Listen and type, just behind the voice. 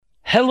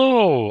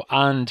Hello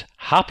and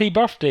happy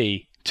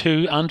birthday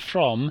to and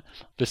from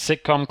the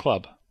Sitcom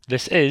Club.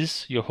 This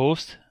is your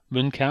host,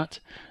 Mooncat.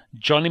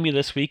 Joining me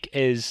this week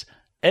is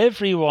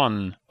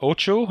everyone.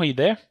 Ocho, are you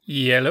there?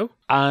 Yellow.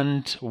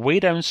 And way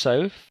down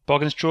south,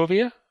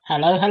 Bogginstrovia.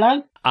 Hello,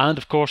 hello. And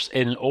of course,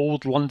 in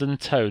old London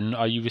town,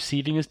 are you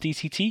receiving as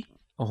DCT?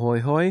 Ahoy,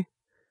 hoy.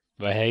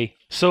 Well, hey.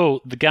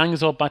 So, the gang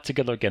is all back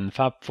together again,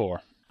 Fab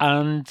Four.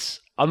 And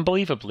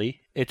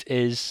unbelievably, it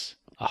is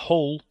a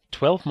whole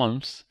 12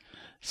 months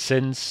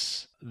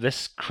since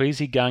this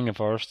crazy gang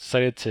of ours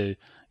decided to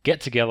get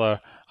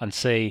together and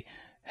say,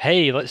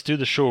 hey, let's do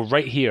the show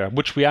right here,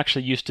 which we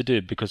actually used to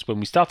do, because when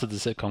we started the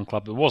Sitcom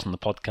Club, it wasn't a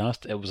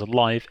podcast, it was a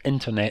live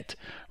internet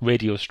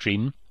radio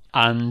stream,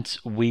 and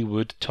we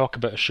would talk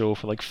about a show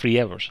for like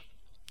 3 hours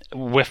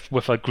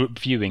with a group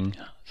viewing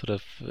sort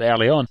of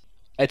early on.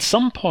 At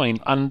some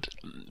point, and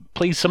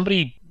please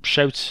somebody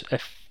shout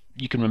if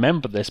you can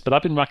remember this, but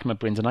I've been racking my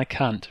brains and I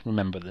can't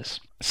remember this.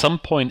 Some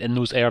point in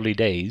those early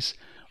days,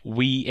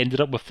 we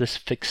ended up with this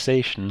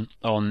fixation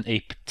on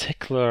a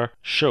particular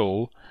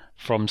show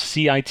from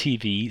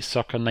CITV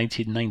circa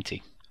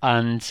 1990.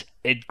 And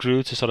it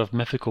grew to sort of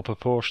mythical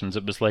proportions.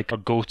 It was like our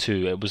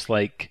go-to. It was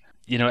like,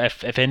 you know,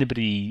 if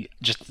anybody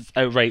just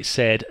outright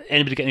said,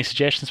 anybody got any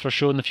suggestions for a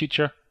show in the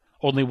future?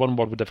 Only one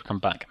word would ever come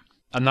back.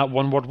 And that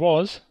one word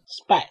was?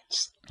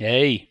 Spatz.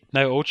 Hey,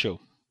 now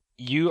Ocho,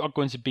 you are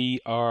going to be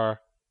our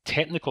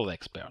technical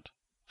expert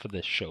for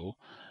this show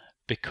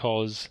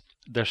because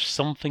there's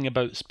something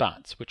about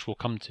Spatz, which we'll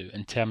come to,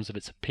 in terms of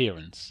its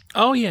appearance.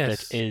 Oh,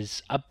 yes. That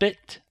is a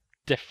bit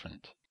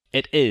different.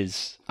 It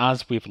is,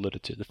 as we've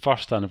alluded to, the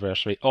first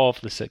anniversary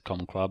of the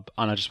Sitcom Club,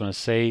 and I just want to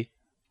say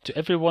to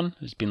everyone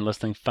who's been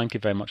listening, thank you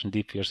very much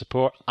indeed for your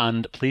support,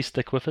 and please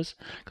stick with us,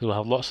 because we'll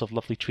have lots of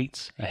lovely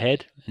treats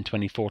ahead in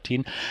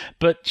 2014.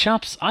 But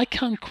chaps, I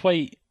can't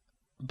quite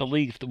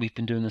believe that we've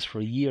been doing this for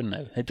a year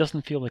now. It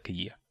doesn't feel like a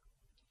year.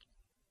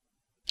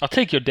 I'll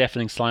take your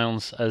deafening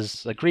silence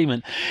as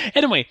agreement.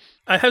 Anyway.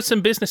 I have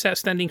some business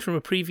outstanding from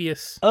a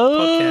previous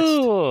podcast.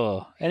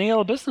 Oh, any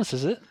other business,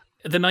 is it?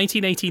 The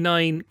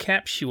 1989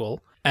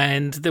 capsule,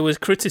 and there was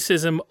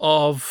criticism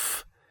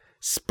of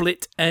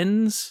split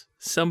ends.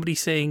 Somebody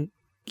saying,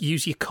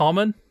 use your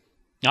common.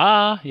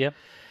 Ah, yep.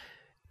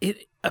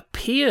 It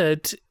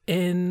appeared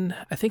in,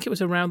 I think it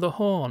was Around the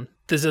Horn.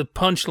 There's a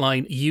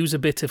punchline, use a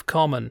bit of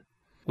common,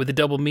 with a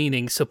double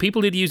meaning. So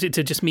people did use it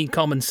to just mean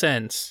common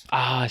sense.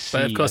 Ah, I see.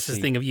 But of course, this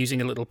thing of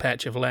using a little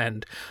patch of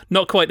land.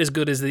 Not quite as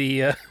good as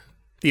the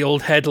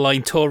old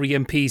headline, Tory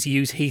MPs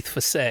use Heath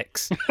for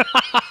sex.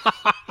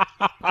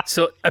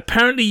 So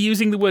apparently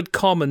using the word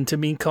common to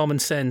mean common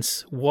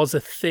sense was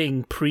a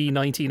thing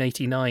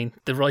pre-1989.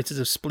 The writers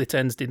of Split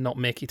Ends did not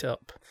make it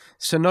up.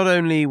 So not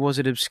only was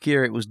it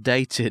obscure, it was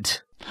dated.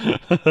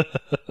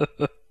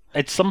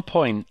 At some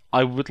point,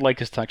 I would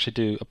like us to actually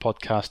do a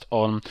podcast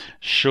on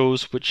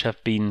shows which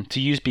have been,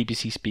 to use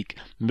BBC speak,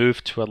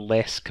 moved to a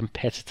less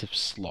competitive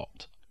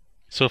slot.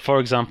 So, for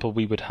example,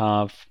 we would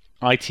have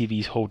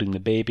ITV's Holding the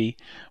Baby.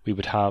 We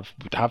would have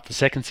the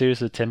second series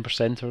of the 10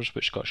 Percenters,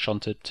 which got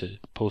shunted to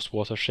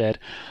post-Watershed.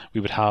 We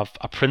would have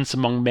A Prince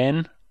Among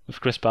Men with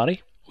Chris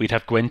Barry. We'd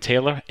have Gwen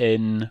Taylor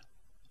in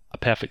A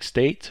Perfect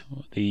State,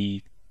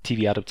 the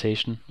TV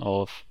adaptation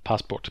of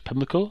Passport to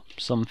Pimlico,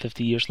 some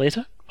 50 years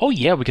later. Oh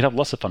yeah, we could have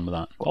lots of fun with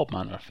that. All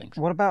manner of things.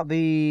 What about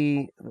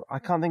I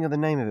can't think of the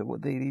name of it,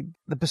 what the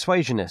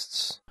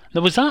Persuasionists?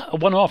 Now, was that a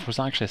one-off or was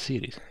that actually a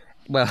series?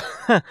 Well,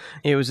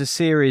 it was a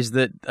series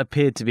that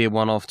appeared to be a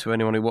one-off to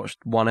anyone who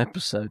watched one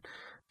episode.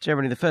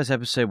 Generally, the first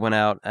episode went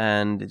out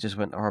and it just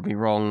went horribly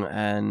wrong,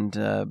 and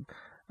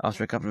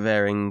after a couple of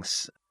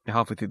airings,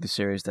 halfway through the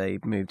series, they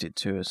moved it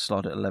to a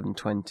slot at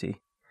 11:20,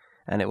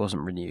 and it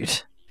wasn't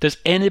renewed. Does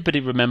anybody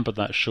remember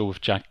that show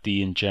with Jack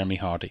Dee and Jeremy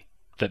Hardy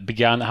that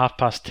began at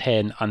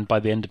 10:30, and by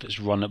the end of its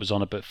run, it was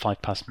on about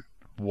 1:05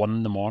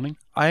 in the morning?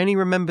 I only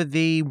remember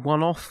the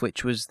one-off,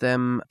 which was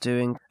them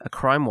doing a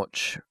Crime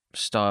Watch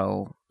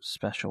style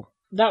special.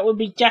 That would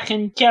be Jack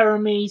and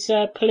Jeremy's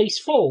Police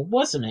 4,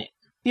 wasn't it?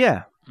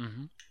 Yeah.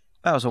 Mm-hmm.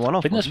 That was a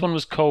one-off. I think this one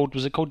was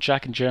called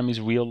Jack and Jeremy's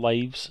Real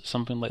Lives,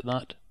 something like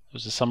that. It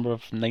was the summer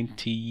of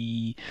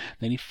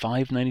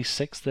 95,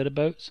 96,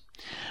 thereabouts.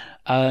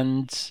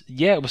 And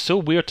yeah, it was so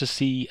weird to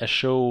see a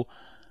show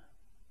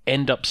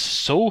end up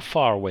so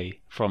far away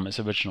from its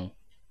original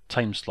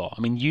time slot.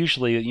 I mean,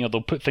 usually, you know,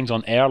 they'll put things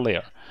on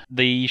earlier.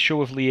 The show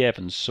with Lee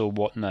Evans, So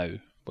What Now,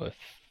 with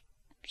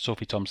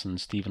Sophie Thompson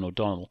and Stephen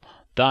O'Donnell,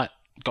 that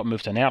got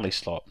moved to an early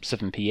slot,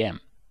 7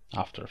 p.m,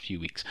 after a few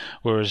weeks.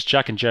 Whereas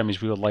Jack and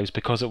Jeremy's Real Lives,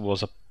 because it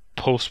was a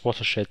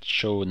post-Watershed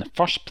show in the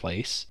first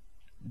place,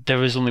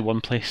 there is only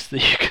one place that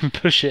you can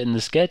push it in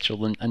the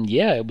schedule. And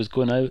yeah, it was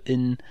going out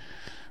in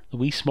the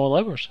wee small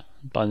hours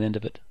by the end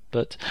of it.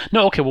 But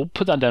no, okay, we'll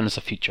put that down as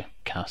a future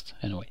cast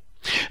anyway.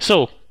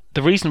 So,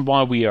 the reason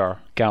why we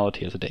are gathered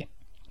here today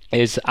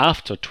is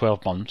after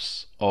 12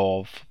 months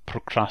of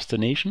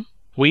procrastination,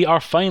 we are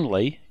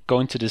finally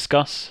going to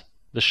discuss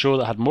the show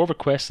that had more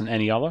requests than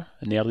any other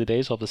in the early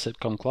days of the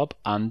Sitcom Club,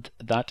 and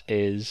that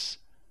is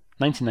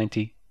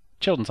 1990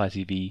 children's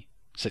ITV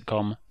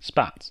sitcom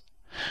Spatz.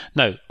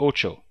 Now,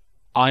 Ocho,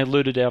 I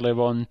alluded earlier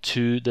on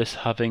to this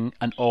having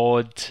an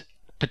odd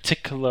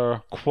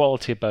particular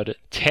quality about it.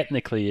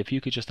 Technically, if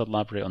you could just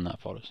elaborate on that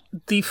for us.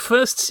 The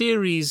first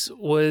series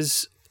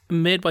was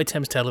made by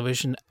Thames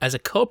Television as a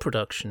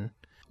co-production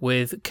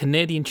with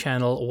Canadian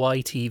channel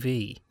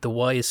YTV. The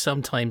Y is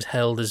sometimes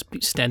held as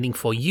standing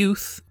for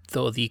youth,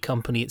 though the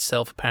company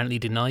itself apparently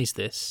denies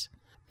this,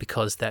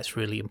 because that's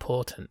really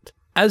important.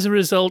 As a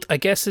result, I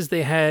guess as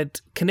they had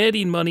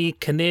Canadian money,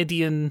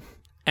 Canadian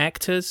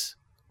actors,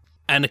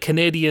 and a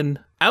Canadian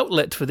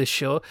outlet for this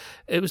show,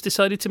 it was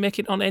decided to make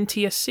it on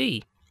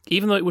NTSC.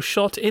 Even though it was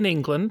shot in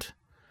England,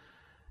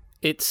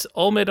 it's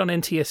all made on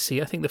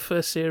NTSC. I think the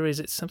first series,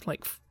 it's something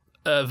like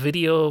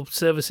video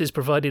services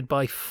provided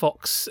by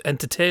Fox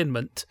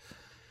Entertainment.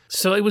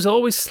 So it was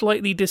always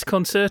slightly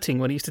disconcerting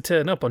when it used to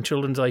turn up on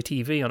Children's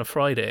ITV on a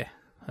Friday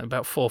at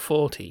about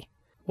 4:40,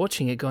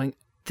 watching it going,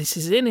 this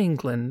is in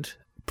England.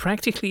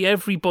 Practically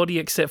everybody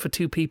except for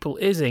two people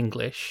is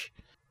English.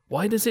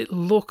 Why does it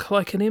look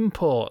like an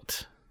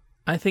import?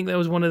 I think that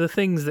was one of the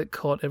things that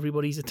caught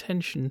everybody's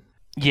attention.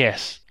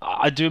 Yes,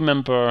 I do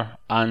remember,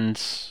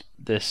 and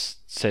this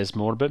says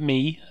more about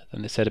me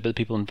than it said about the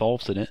people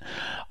involved in it.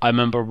 I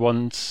remember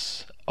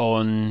once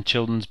on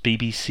Children's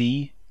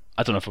BBC,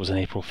 I don't know if it was an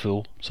April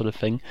Fool sort of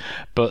thing,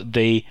 but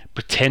they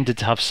pretended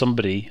to have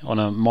somebody on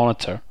a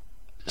monitor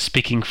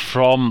speaking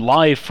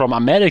live from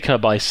America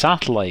by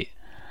satellite.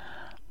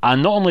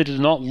 And not only did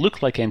it not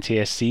look like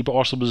NTSC, but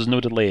also there was no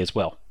delay as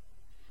well.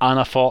 And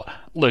I thought,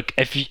 look,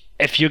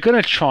 if you're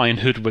going to try and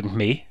hoodwink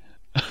me,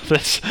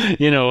 this,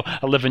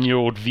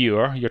 11-year-old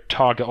viewer, your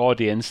target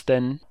audience,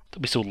 then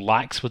don't be so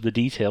lax with the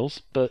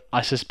details. But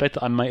I suspect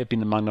that I might have been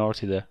the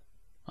minority there,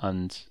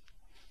 and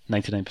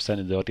 99%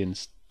 of the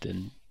audience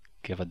didn't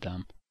give a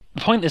damn.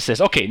 The point is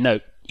this. Okay, now,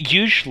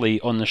 usually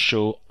on the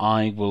show,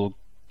 I will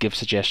give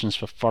suggestions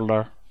for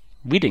further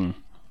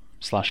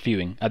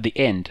reading/viewing at the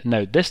end.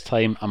 Now, this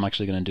time, I'm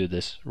actually going to do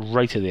this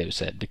right at the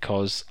outset,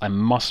 because I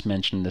must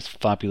mention this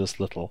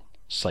fabulous little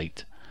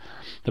site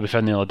that we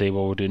found the other day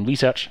while we were doing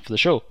research for the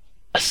show.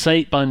 A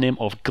site by the name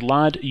of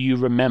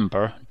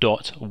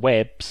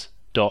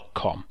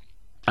gladyouRemember.webs.com.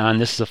 And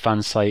this is a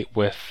fan site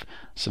with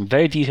some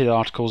very detailed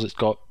articles. It's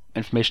got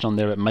information on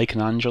there about Mike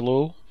and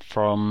Angelo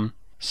from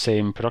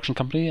same production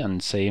company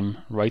and same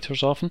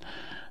writers often.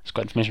 It's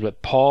got information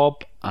about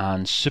Pob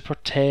and Super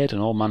Ted and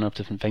all manner of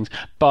different things.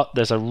 But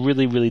there's a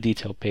really, really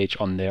detailed page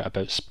on there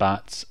about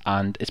Spatz,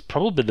 and it's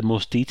probably the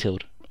most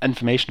detailed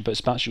information about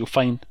Spatz you'll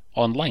find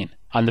online.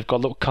 And they've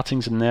got little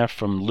cuttings in there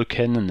from Look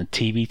In and the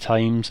TV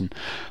Times and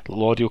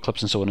little audio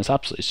clips and so on. It's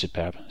absolutely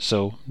superb.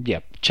 So yeah,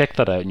 check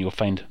that out and you'll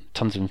find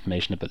tons of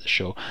information about the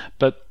show.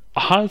 But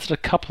I highlighted a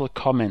couple of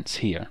comments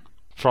here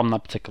from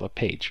that particular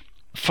page.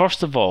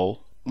 First of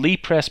all, Lee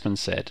Pressman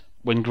said,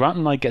 when Grant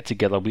and I get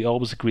together, we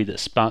always agree that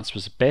Spatz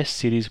was the best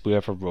series we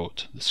ever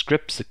wrote. The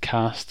scripts, the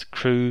cast,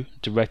 crew,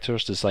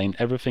 directors, design,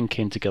 everything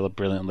came together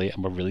brilliantly,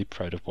 and we're really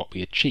proud of what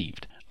we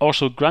achieved.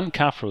 Also, Grant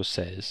Caffro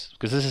says,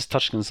 because this is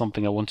touching on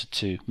something I wanted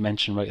to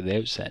mention right at the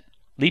outset,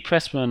 Lee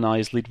Pressman and I,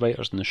 as lead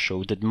writers on the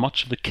show, did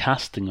much of the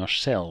casting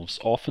ourselves,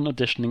 often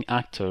auditioning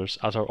actors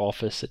at our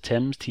office at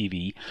Thames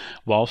TV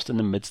whilst in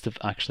the midst of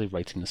actually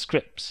writing the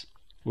scripts.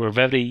 We were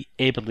very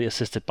ably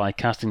assisted by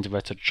casting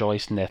director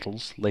Joyce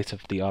Nettles, later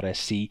of the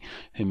RSC,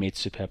 who made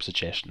superb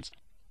suggestions.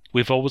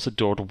 We've always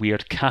adored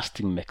weird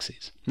casting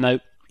mixes. Now,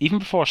 even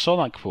before I saw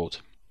that quote,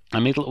 I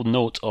made a little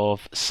note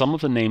of some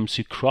of the names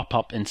who crop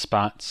up in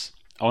Spatz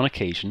on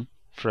occasion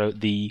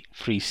throughout the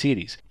free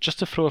series. Just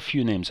to throw a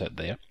few names out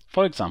there.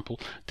 For example,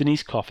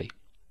 Denise Coffey,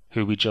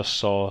 who we just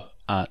saw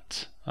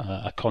at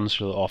a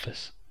consular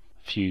office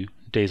a few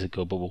days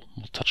ago, but we'll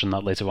touch on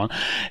that later on.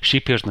 She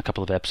appears in a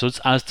couple of episodes,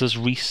 as does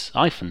Rhys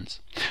Ifans.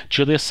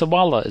 Julia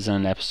Sawala is in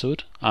an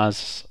episode,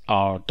 as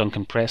are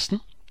Duncan Preston,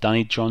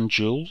 Danny John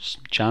Jules,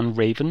 Jan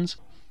Ravens,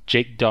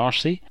 Jake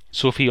Darcy,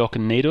 Sophie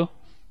Okonedo,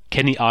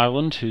 Kenny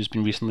Ireland, who's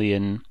been recently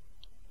in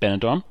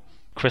Benidorm,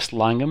 Chris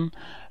Langham,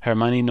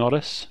 Hermione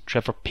Norris,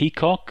 Trevor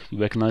Peacock, you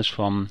recognise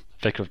from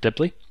Vicar of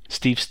Dibley,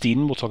 Steve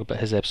Steen, we'll talk about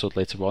his episode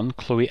later on,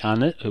 Chloe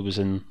Annett, who was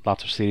in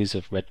latter series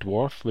of Red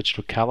Dwarf, Richard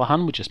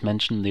O'Callaghan, we just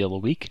mentioned the other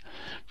week,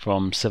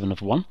 from 7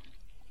 of 1,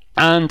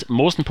 and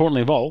most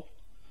importantly of all,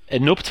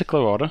 in no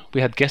particular order, we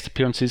had guest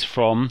appearances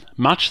from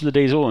Match of the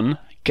Day's own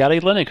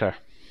Gary Lineker,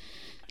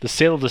 The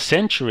Sale of the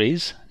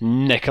Century's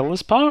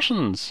Nicholas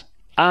Parsons,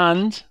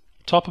 and,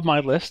 top of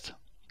my list,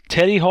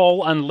 Terry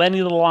Hall and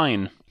Lenny the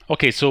Line.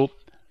 Okay, so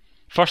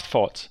first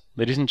thoughts,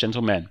 ladies and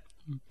gentlemen.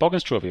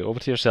 Boggins Trovia, over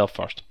to yourself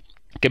first.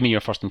 Give me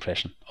your first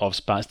impression of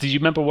Spatz. Did you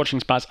remember watching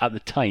Spatz at the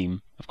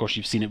time? Of course,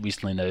 you've seen it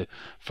recently now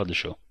for the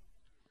show.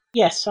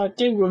 Yes, I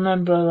do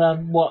remember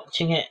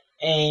watching it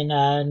in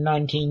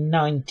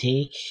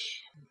 1990.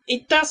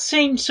 It does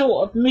seem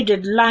sort of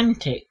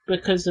mid-Atlantic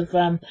because of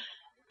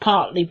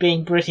partly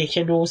being British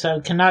and also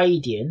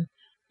Canadian.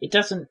 It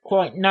doesn't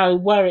quite know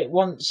where it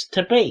wants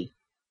to be.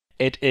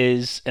 It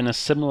is in a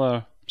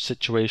similar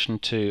situation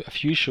to a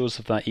few shows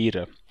of that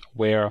era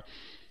where,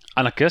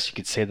 and I guess you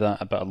could say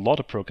that about a lot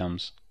of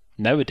programs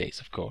nowadays,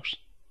 of course,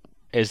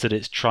 is that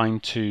it's trying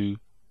to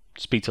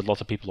speak to a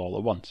lot of people all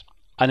at once.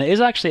 And it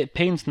is actually, it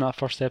pains in that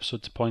first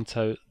episode to point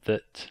out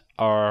that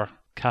our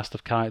cast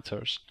of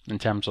characters, in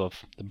terms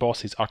of the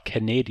bosses, are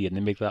Canadian. They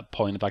make that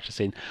point of actually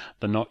saying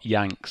they're not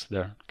Yanks,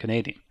 they're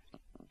Canadian.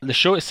 The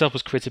show itself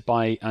was created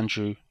by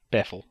Andrew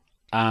Bethel,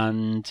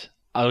 and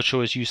our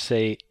show, as you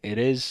say, it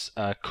is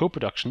a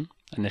co-production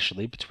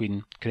initially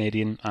between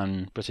Canadian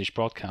and British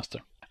broadcaster.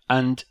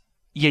 And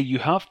yeah, you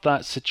have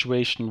that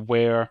situation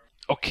where,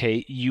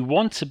 okay, you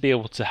want to be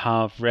able to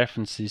have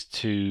references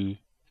to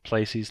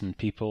places and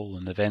people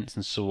and events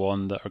and so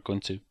on that are going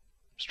to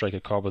strike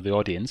a chord with the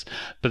audience,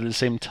 but at the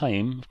same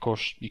time, of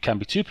course, you can't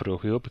be too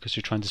parochial because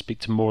you're trying to speak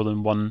to more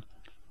than one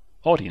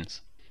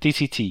audience.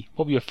 DCT,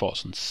 what were your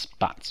thoughts on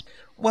Spatz?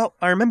 Well,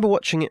 I remember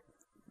watching it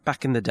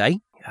back in the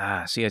day.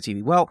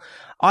 CITV. Well,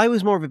 I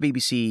was more of a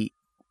BBC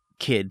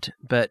kid,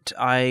 but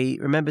I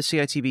remember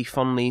CITV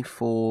fondly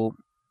for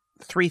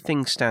three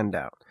things stand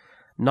out.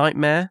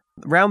 Nightmare,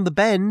 Round the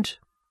Bend,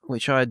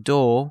 which I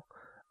adore,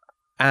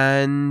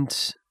 and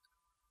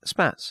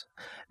Spatz.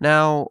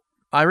 Now,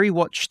 I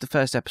rewatched the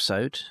first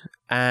episode,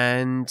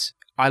 and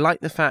I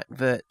like the fact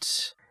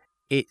that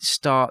it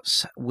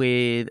starts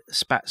with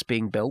Spatz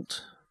being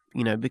built,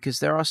 because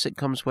there are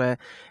sitcoms where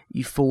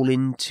you fall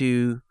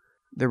into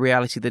the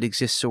reality that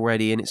exists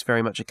already, and it's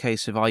very much a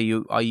case of are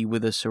you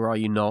with us or are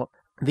you not?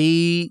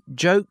 The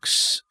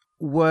jokes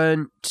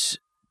weren't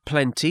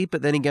plenty,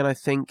 but then again, I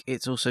think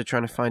it's also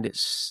trying to find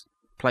its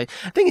place.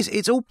 The thing is,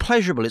 it's all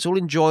pleasurable, it's all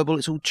enjoyable,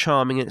 it's all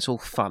charming, and it's all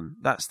fun.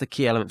 That's the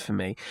key element for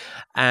me,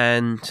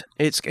 and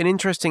it's an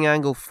interesting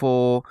angle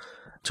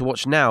to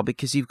watch now,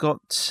 because you've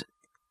got,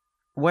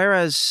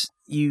 whereas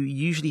you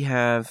usually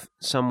have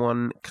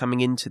someone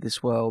coming into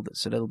this world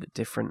that's a little bit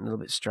different, a little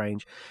bit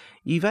strange,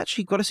 you've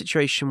actually got a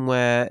situation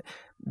where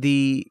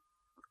the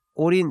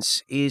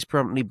audience is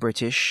predominantly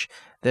British.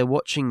 They're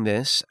watching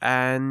this,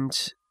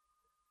 and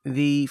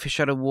the fish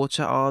out of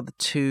water are the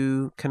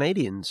two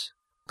Canadians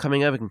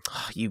coming over and,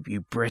 you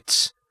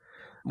Brits,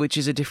 which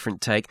is a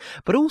different take.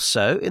 But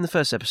also, in the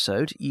first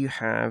episode, you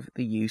have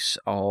the use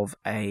of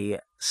a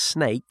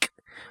snake,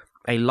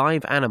 a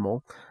live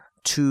animal,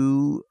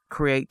 to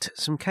create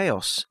some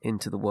chaos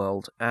into the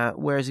world.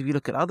 Whereas if you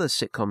look at other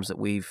sitcoms that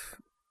we've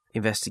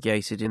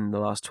investigated in the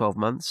last 12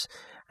 months,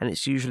 and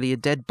it's usually a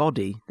dead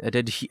body, a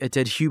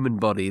dead human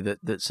body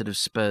that sort of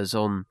spurs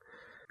on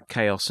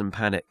chaos and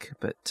panic.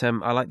 But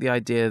I like the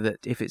idea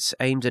that if it's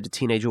aimed at a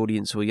teenage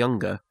audience or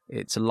younger,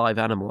 it's a live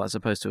animal as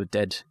opposed to a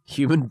dead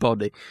human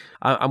body.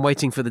 I'm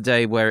waiting for the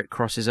day where it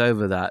crosses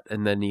over that,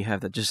 and then you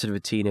have that just sort of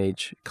a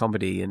teenage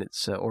comedy, and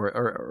it's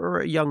or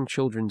a young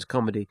children's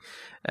comedy,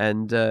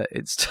 and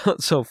it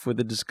starts off with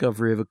the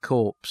discovery of a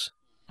corpse.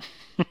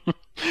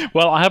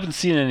 Well, I haven't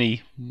seen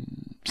any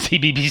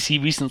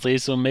CBBC recently,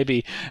 so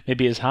maybe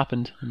it's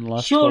happened in the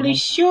last 12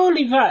 months.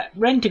 Surely that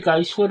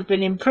Rent-A-Ghost would have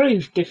been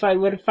improved if they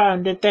would have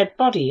found a dead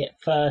body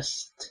at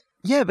first.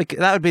 Yeah, but that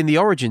would have been the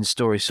origin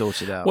story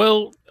sorted out.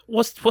 Well,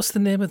 what's the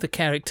name of the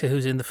character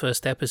who's in the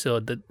first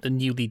episode, the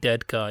newly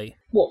dead guy?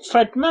 What,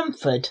 Fred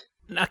Mumford?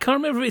 I can't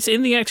remember if it's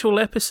in the actual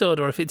episode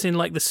or if it's in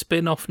like the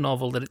spin-off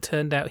novel that it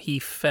turned out he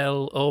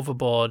fell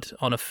overboard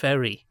on a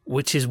ferry,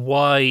 which is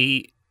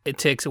why it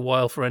takes a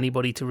while for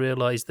anybody to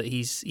realise that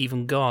he's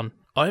even gone.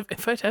 In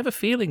fact, I have a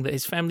feeling that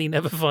his family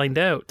never find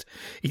out.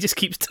 He just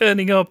keeps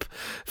turning up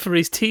for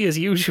his tea as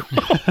usual.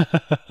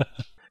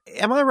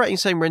 Am I right in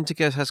saying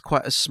Rent-A-Ghost has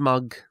quite a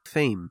smug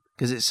theme?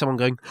 Because it's someone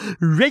going,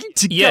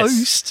 Rent-A-Ghost!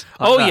 Yes.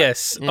 Oh,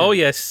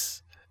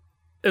 yes.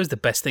 It was the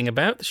best thing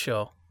about the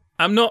show.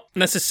 I'm not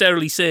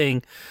necessarily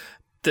saying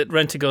that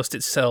Rent-A-Ghost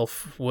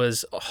itself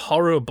was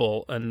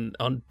horrible and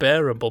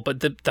unbearable,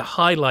 but the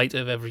highlight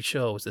of every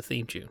show was the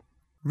theme tune.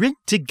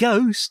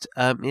 Rent-A-Ghost.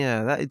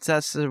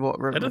 That's what.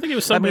 I don't think it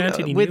was sung by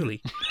Anthony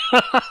Newley.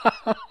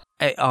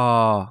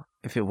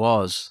 If it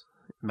was,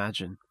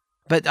 imagine.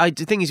 But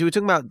the thing is, we were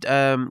talking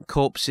about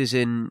corpses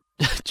in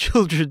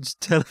children's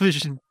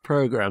television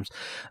programs.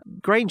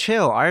 Grange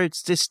Hill. I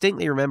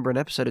distinctly remember an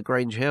episode of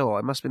Grange Hill.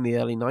 It must have been the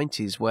early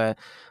 90s, where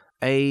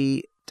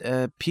a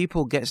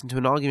pupil gets into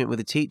an argument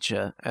with a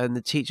teacher, and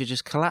the teacher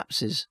just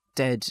collapses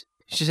dead.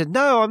 She said,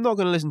 "No, I'm not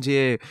going to listen to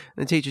you."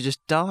 And the teacher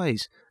just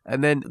dies.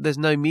 And then there's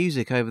no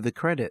music over the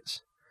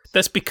credits.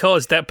 That's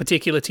because that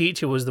particular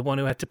teacher was the one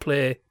who had to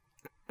play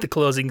the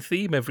closing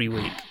theme every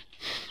week.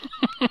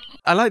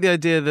 I like the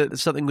idea that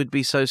something would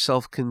be so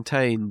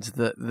self-contained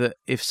that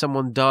if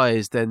someone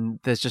dies, then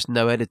there's just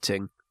no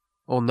editing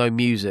or no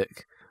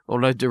music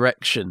or no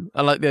direction.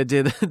 I like the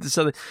idea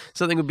that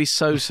something would be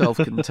so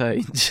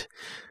self-contained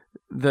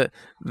that...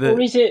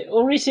 Or is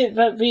it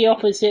that the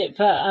opposite,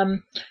 that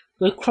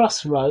with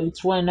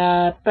Crossroads, when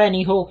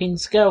Benny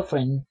Hawkins'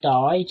 girlfriend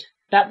died,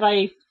 that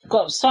they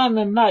got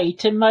Simon May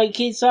to make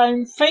his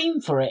own theme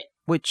for it?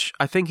 Which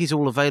I think is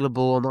all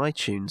available on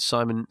iTunes.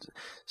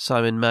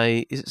 Simon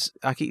May.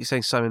 I keep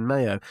saying Simon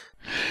Mayo.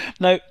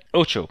 Now,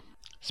 Ocho,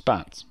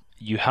 Spatz,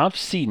 you have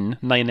seen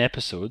 9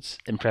 episodes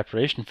in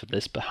preparation for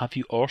this, but have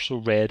you also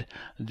read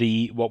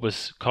what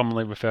was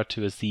commonly referred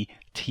to as the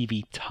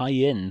TV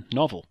tie-in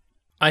novel?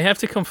 I have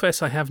to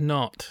confess I have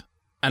not.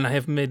 and I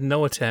have made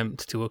no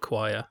attempt to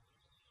acquire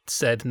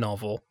said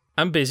novel.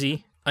 I'm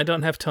busy. I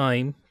don't have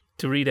time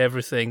to read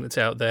everything that's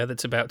out there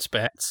that's about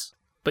Spatz.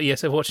 But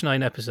yes, I've watched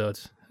 9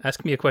 episodes.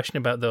 Ask me a question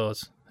about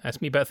those.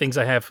 Ask me about things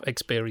I have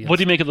experienced. What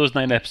do you make of those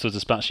 9 episodes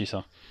of Spatz you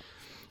saw?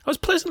 I was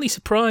pleasantly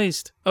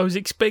surprised. I was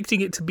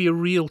expecting it to be a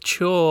real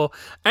chore.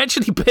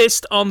 Actually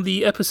based on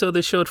the episode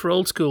they showed for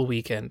Old School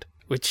Weekend,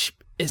 which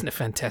isn't a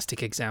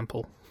fantastic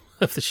example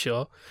of the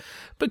show.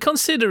 But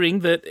considering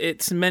that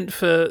it's meant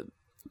for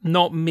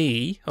not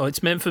me, or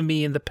it's meant for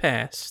me in the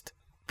past,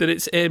 that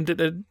it's aimed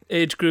at an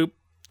age group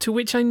to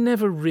which I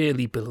never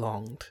really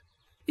belonged.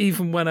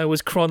 Even when I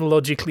was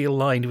chronologically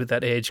aligned with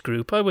that age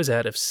group, I was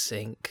out of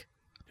sync.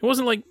 It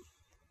wasn't like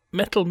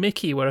Metal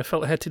Mickey, where I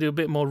felt I had to do a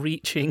bit more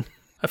reaching.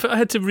 I felt I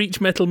had to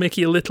reach Metal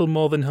Mickey a little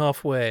more than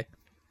halfway.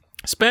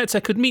 Spatz,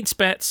 I could meet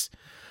Spatz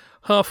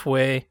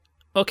halfway.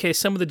 Okay,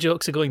 some of the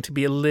jokes are going to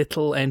be a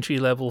little entry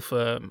level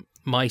for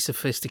my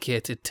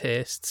sophisticated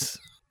tastes.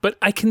 But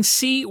I can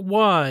see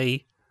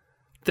why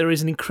there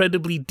is an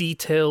incredibly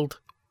detailed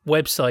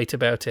website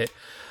about it.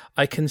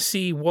 I can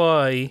see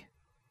why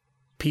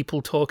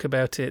people talk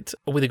about it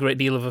with a great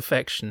deal of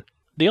affection.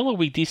 The other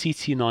week,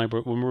 DCT and I,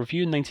 when we were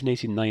reviewing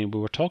 1989, we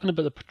were talking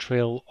about the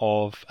portrayal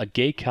of a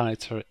gay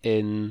character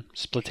in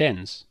Split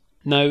Ends.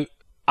 Now,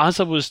 as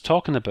I was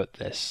talking about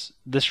this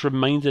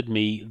reminded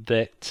me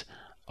that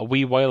a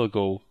wee while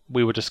ago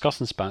we were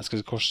discussing Spatz, because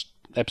of course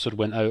the episode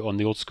went out on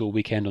the Old School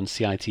Weekend on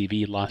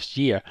CITV last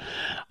year,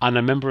 and I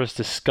remember us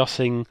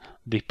discussing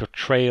the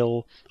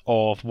portrayal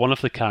of one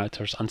of the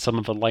characters and some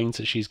of the lines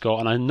that she's got,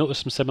 and I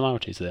noticed some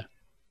similarities there.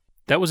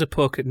 That was a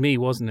poke at me,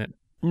 wasn't it?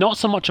 Not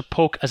so much a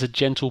poke as a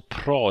gentle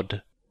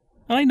prod.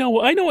 I know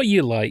what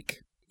you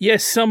like.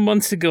 Yes, some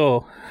months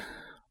ago,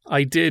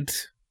 I did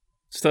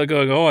start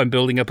going, I'm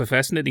building up a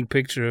fascinating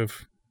picture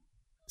of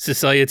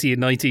society in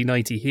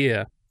 1990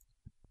 here.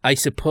 I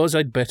suppose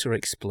I'd better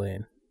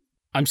explain.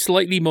 I'm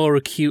slightly more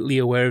acutely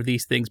aware of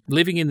these things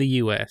living in the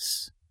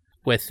US,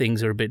 where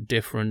things are a bit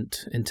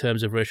different in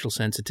terms of racial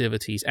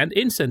sensitivities and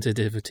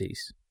insensitivities.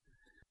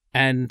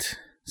 And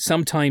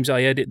sometimes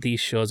I edit these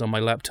shows on my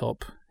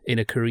laptop in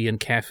a Korean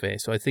cafe,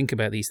 so I think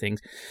about these things.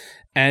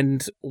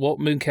 And what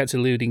Mooncat's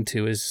alluding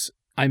to is,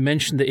 I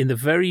mentioned that in the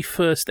very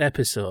first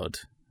episode,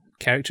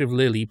 character of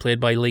Lily, played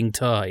by Ling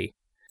Tai,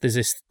 there's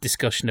this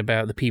discussion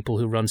about the people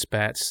who run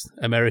Spatz,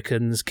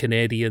 Americans,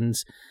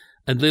 Canadians,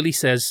 and Lily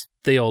says,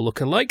 they all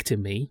look alike to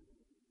me,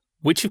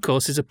 which of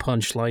course is a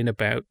punchline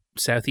about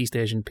Southeast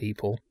Asian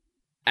people.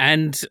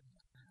 And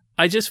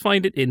I just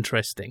find it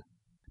interesting.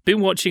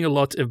 Been watching a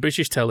lot of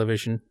British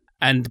television,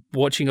 and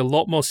watching a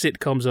lot more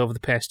sitcoms over the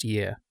past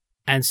year.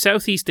 And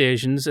Southeast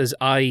Asians, as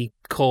I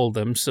call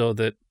them, so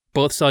that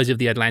both sides of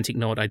the Atlantic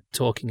know what I'm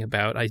talking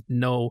about. I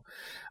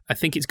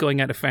think it's going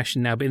out of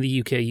fashion now, but in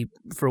the UK,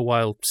 for a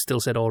while, still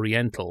said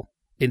Oriental.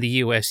 In the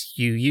US,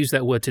 you use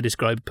that word to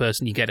describe a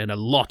person, you get in a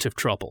lot of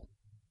trouble.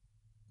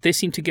 They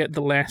seem to get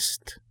the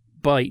last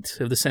bite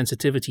of the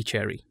sensitivity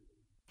cherry.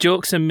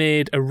 Jokes are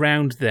made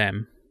around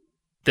them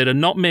that are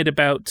not made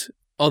about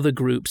other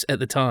groups at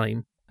the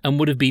time, and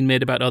would have been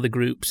made about other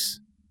groups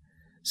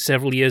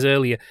several years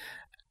earlier.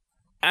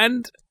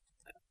 And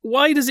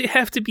why does it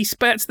have to be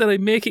Spatz that I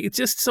make it? It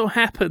just so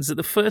happens that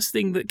the first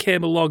thing that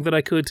came along that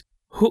I could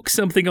hook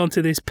something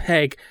onto this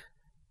peg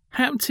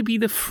happened to be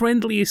the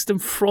friendliest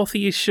and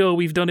frothiest show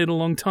we've done in a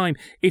long time.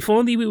 If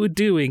only we were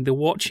doing the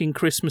Watching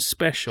Christmas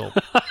special,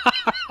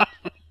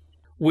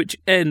 which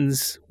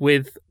ends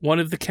with one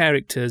of the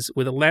characters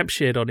with a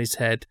lampshade on his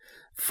head,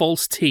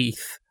 false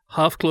teeth,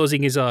 half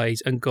closing his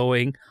eyes and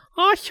going,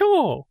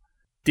 sure.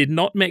 Did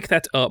not make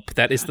that up.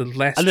 That is the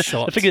last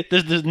shot. I figure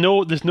there's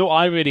no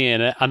irony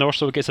in it, and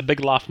also it gets a big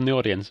laugh from the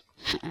audience.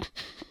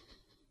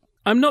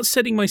 I'm not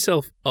setting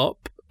myself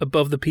up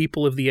above the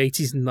people of the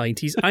 80s and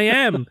 90s. I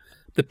am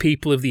the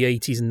people of the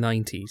 80s and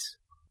 90s.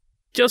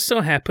 Just so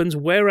happens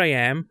where I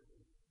am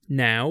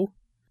now,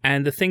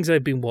 and the things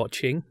I've been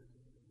watching,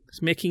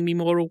 is making me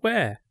more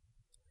aware.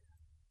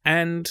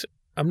 And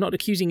I'm not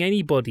accusing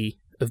anybody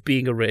of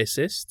being a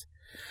racist.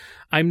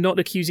 I'm not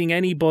accusing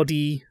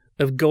anybody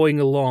of going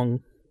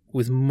along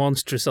with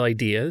monstrous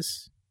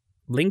ideas.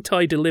 Ling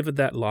Tai delivered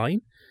that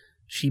line.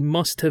 She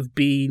must have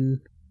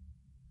been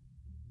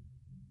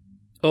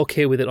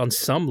okay with it on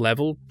some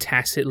level,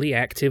 tacitly,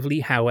 actively.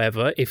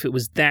 However, if it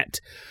was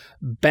that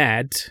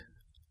bad,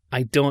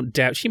 I don't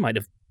doubt she might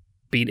have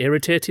been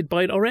irritated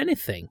by it or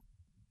anything.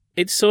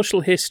 It's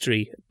social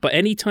history, but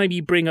anytime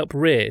you bring up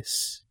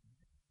race,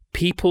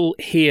 people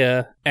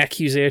hear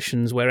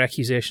accusations where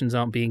accusations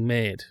aren't being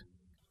made.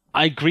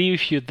 I agree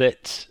with you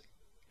that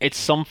it's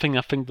something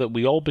I think that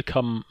we all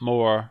become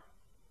more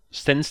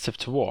sensitive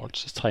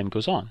towards as time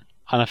goes on.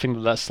 And I think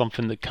that that's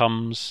something that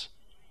comes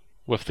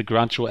with the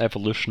gradual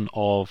evolution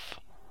of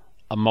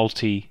a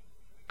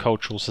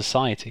multicultural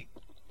society.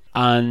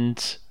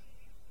 And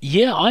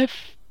yeah,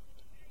 I've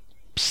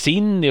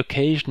seen the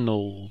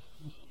occasional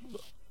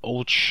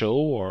old show,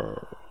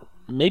 or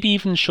maybe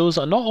even shows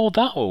that are not all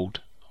that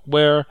old,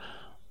 where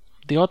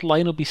the odd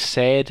line will be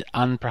said,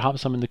 and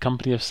perhaps I'm in the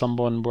company of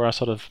someone where I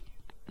sort of,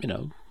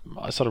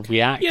 sort of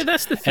react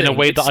that's the thing. in a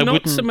way that It's I not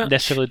wouldn't so much-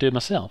 necessarily do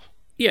myself.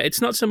 Yeah,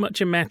 it's not so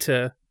much a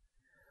matter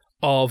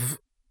of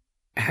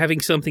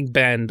having something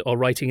banned or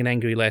writing an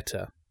angry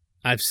letter.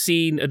 I've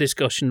seen a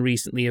discussion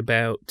recently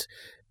about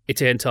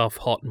It Ain't Off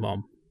Hot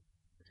Mom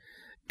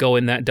go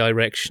in that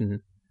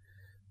direction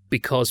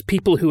because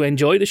people who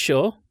enjoy the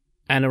show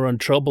and are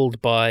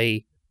untroubled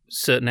by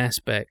certain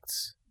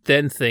aspects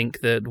then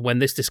think that when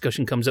this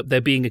discussion comes up,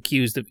 they're being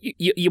accused of,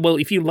 well,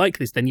 if you like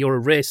this, then you're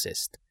a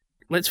racist.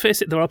 Let's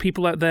face it, there are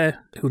people out there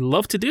who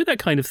love to do that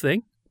kind of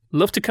thing,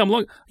 love to come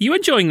along. Are you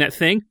enjoying that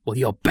thing? Well,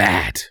 you're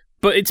bad.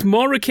 But it's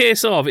more a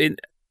case of, it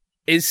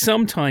is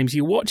sometimes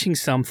you're watching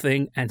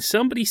something and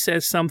somebody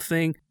says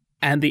something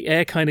and the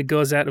air kind of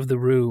goes out of the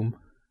room.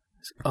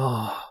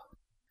 Oh,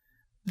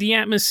 the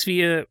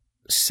atmosphere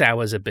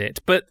sours a bit,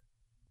 but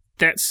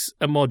that's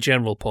a more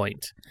general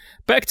point.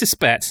 Back to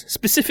Spatz.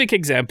 Specific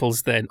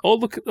examples then. All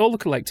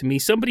look alike to me.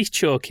 Somebody's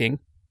choking,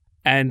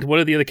 and one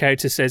of the other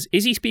characters says,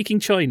 "Is he speaking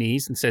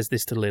Chinese?" and says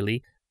this to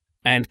Lily.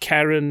 And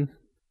Karen,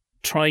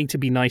 trying to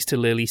be nice to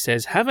Lily,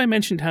 says, "Have I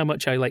mentioned how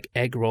much I like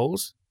egg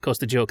rolls?" Of course,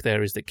 the joke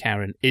there is that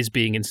Karen is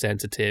being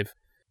insensitive,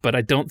 but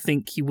I don't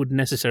think you would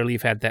necessarily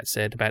have had that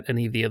said about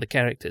any of the other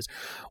characters.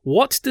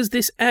 What does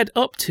this add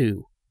up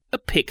to? A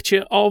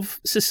picture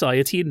of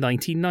society in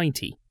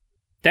 1990.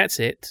 That's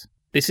it.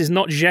 This is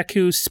not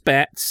Jacques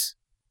Spatz.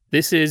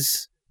 This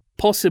is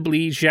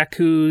possibly Jacques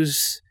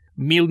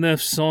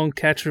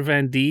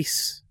 1990,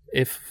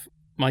 if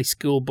my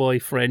schoolboy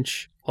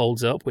French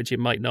holds up, which it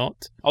might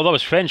not. Oh, that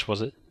was French,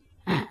 was it?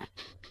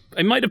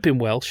 It might have been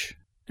Welsh.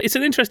 It's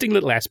an interesting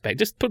little aspect.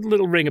 Just put a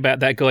little ring about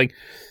that going,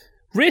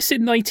 race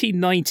in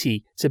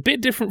 1990. It's a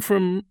bit different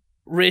from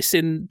race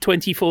in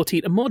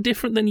 2014 and more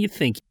different than you'd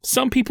think.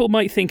 Some people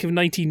might think of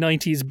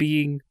 1990 as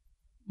being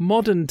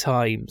modern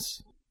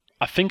times.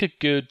 I think a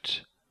good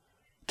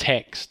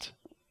text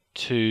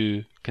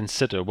to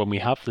consider when we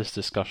have this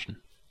discussion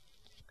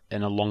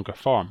in a longer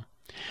form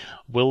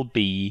will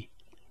be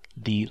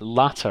the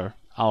latter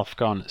Alf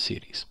Garnett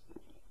series.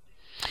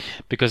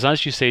 Because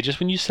as you say, just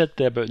when you said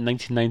there about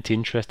 1990,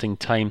 interesting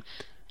time,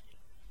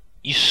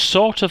 you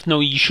sort of know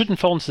you shouldn't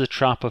fall into the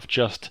trap of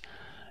just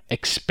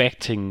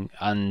expecting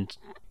and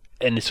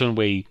in its own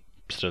way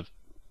sort of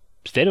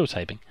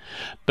stereotyping,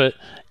 but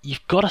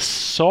you've got a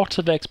sort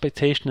of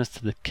expectation as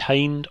to the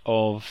kind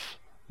of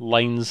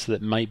lines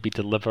that might be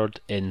delivered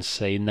in,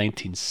 say,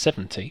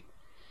 1970,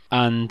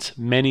 and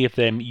many of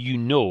them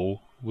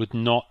would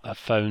not have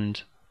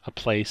found a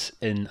place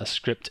in a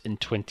script in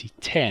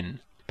 2010.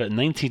 But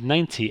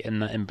 1990, in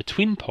that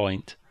in-between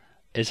point,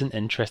 isn't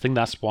interesting.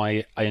 That's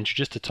why I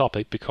introduced the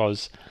topic,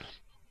 because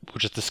we were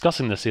just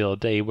discussing this the other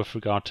day with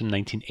regard to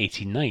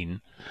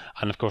 1989,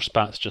 and of course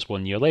Spatz just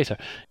 1 year later.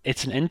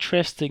 It's an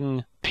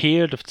interesting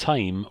period of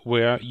time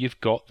where you've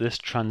got this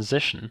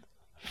transition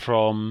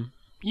from,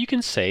 you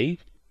can say,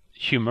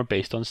 humour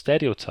based on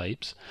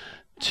stereotypes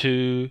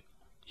to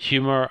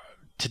humour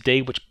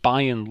today which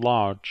by and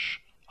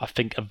large I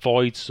think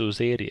avoids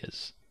those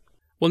areas.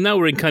 Well, now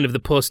we're in kind of the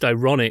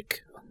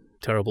post-ironic,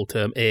 terrible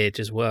term, age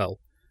as well,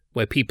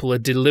 where people are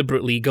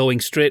deliberately going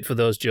straight for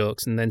those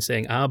jokes and then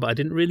saying, but I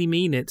didn't really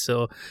mean it,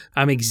 so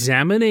I'm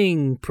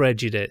examining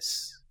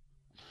prejudice.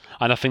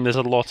 And I think there's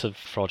a lot of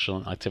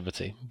fraudulent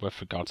activity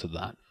with regard to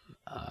that,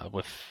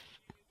 with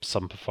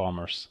some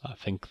performers. I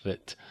think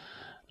that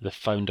they've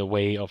found a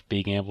way of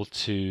being able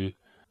to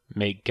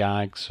make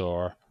gags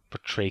or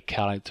portray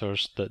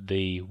characters that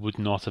they would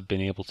not have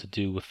been able to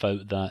do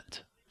without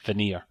that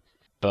veneer.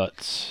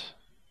 But,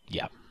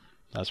 yeah,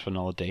 that's for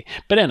another day.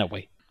 But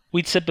anyway,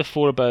 we'd said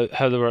before about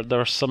how there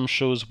are some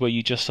shows where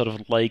you just sort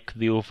of like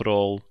the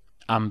overall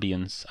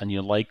ambience and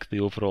you like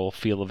the overall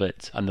feel of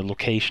it and the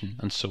location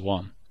and so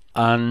on.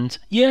 And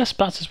yeah,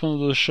 Spatz is one of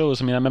those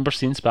shows. I mean, I remember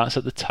seeing Spatz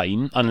at the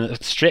time,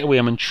 and straight away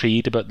I'm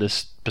intrigued about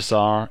this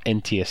bizarre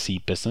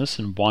NTSC business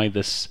and why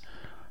this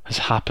has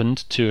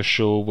happened to a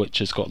show which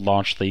has got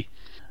largely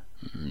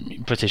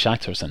British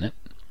actors in it.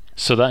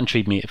 So that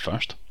intrigued me at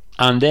first.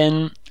 And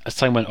then, as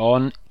time went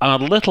on,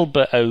 I'm a little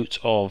bit out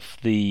of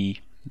the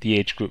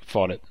age group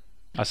for it,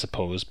 I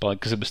suppose, but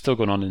because it was still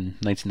going on in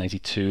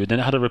 1992, and then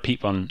it had a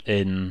repeat run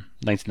in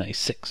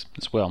 1996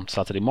 as well,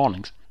 Saturday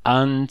mornings.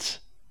 And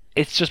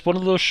it's just one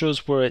of those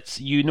shows where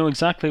you know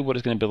exactly what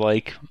it's going to be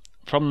like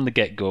from the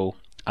get-go,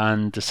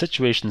 and the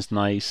situation's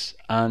nice,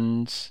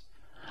 and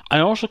I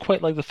also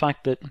quite like the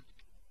fact that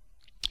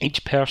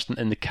each person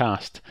in the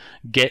cast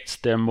gets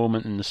their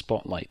moment in the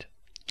spotlight.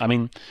 I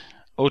mean,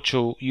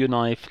 Ocho, you and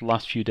I, for the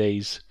last few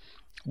days,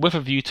 with a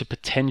view to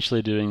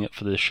potentially doing it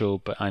for the show,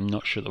 but I'm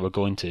not sure that we're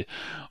going to,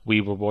 we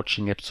were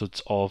watching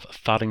episodes of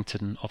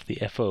Farrington of the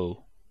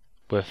FO.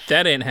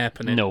 That ain't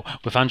happening. No,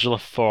 with Angela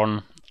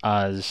Thorne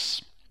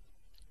as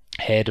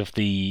head of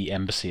the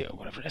embassy or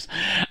whatever it is.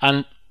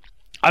 And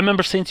I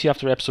remember saying to you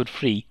after episode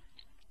 3,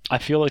 I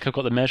feel like I've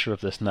got the measure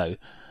of this now.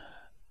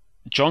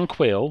 John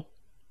Quayle,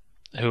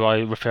 who I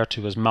refer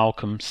to as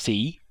Malcolm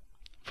C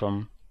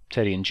from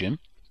Terry and Jim,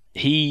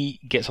 he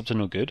gets up to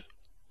no good,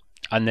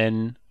 and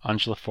then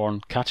Angela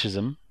Thorne catches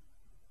him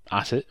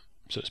at it,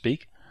 so to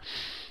speak,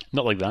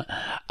 not like that.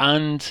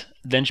 And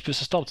then she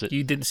puts a stop to it.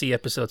 You didn't see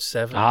episode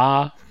 7.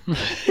 Ah.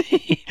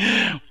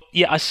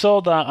 Yeah, I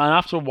saw that, and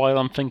after a while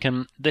I'm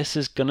thinking, this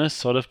is going to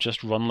sort of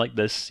just run like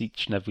this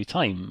each and every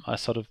time. I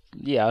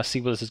see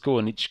where this is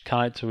going. Each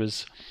character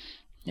is,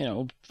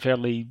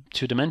 fairly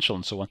two-dimensional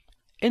and so on.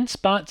 In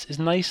Spatz, it's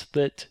nice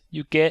that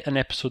you get an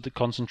episode that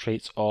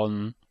concentrates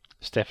on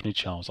Stephanie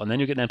Charles, and then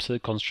you get an episode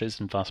that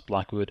concentrates on Vass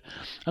Blackwood,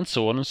 and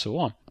so on and so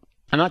on.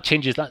 And that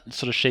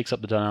sort of shakes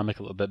up the dynamic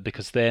a little bit,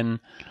 because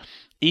then,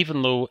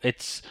 even though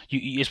it's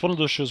one of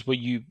those shows where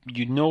you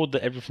know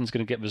that everything's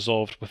going to get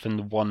resolved within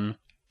the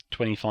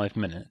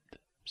 25-minute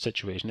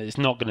situation. It's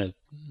not going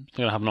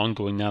to have an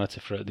ongoing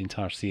narrative throughout the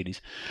entire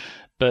series.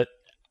 But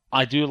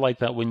I do like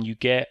that when you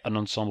get an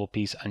ensemble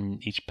piece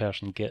and each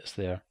person gets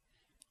their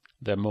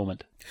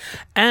moment.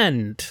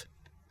 And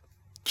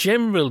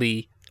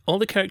generally, all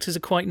the characters are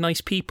quite nice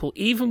people,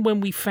 even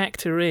when we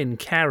factor in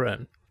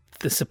Karen,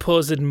 the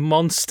supposed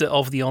monster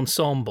of the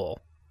ensemble.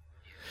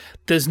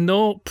 There's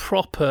no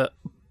proper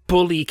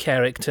bully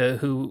character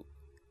who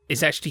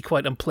is actually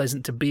quite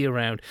unpleasant to be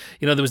around.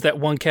 There was that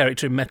one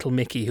character in Metal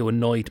Mickey who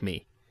annoyed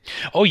me.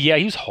 Oh yeah,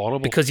 he was horrible.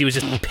 Because he was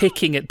just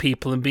picking at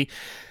people and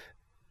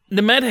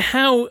no matter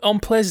how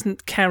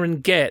unpleasant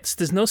Karen gets,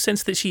 there's no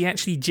sense that she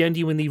actually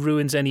genuinely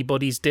ruins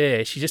anybody's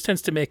day. She just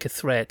tends to make a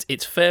threat.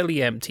 It's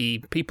fairly empty.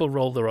 People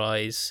roll their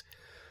eyes.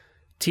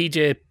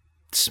 TJ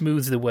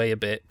smooths the way a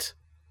bit.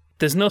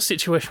 There's no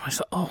situation where it's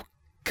like, oh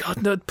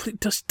God, no, please,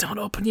 just don't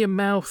open your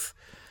mouth.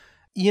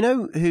 You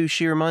know who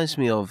she reminds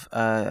me of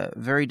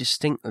very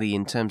distinctly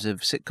in terms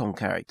of sitcom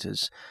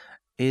characters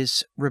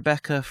is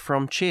Rebecca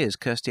from Cheers,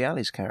 Kirstie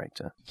Alley's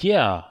character.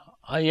 Yeah,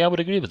 I would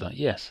agree with that,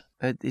 yes.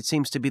 It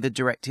seems to be the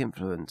direct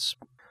influence.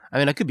 I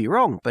mean, I could be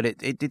wrong, but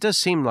it does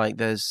seem like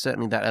there's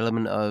certainly that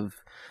element of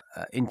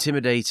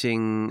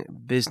intimidating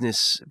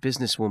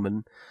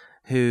businesswoman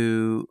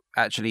who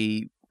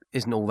actually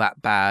isn't all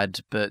that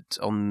bad, but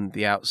on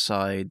the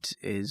outside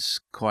is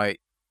quite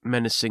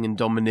menacing and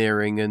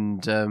domineering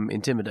and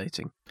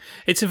intimidating.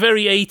 It's a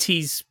very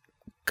 80s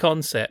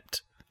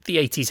concept. The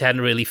 80s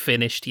hadn't really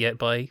finished yet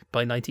by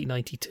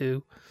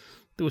 1992.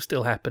 They were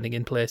still happening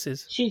in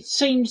places. She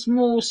seems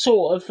more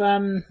sort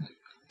of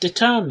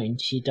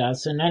determined, she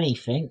does, than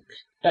anything.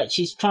 That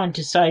she's trying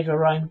to save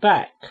her own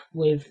back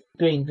with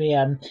being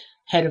the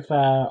head of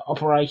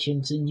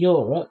operations in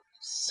Europe.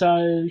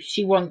 So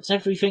she wants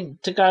everything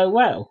to go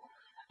well.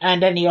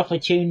 And any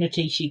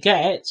opportunity she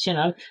gets,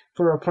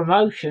 for a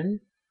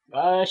promotion,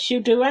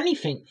 she'll do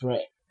anything for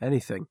it.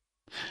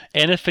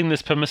 Anything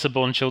that's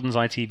permissible on children's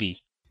ITV.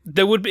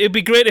 It'd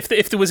be great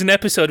if there was an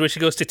episode where she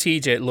goes to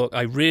TJ, look,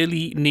 I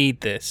really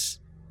need this,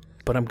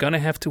 but I'm going to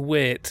have to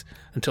wait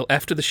until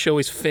after the show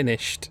is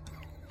finished.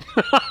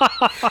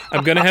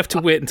 I'm going to have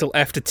to wait until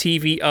after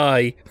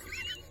TVI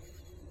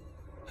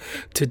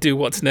to do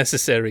what's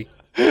necessary.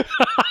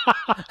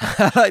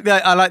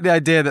 I like the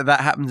idea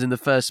that happens in the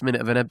first minute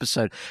of an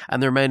episode,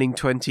 and the remaining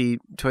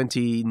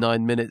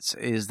 29 minutes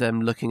is them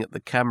looking at the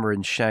camera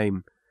in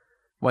shame,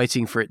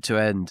 waiting for it to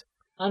end.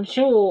 I'm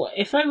sure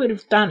if they would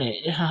have done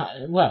it,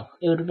 well,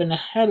 it would have been a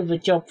hell of a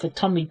job for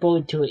Tommy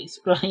Boyd to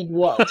explain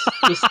what's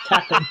just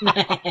happened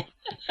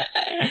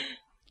there.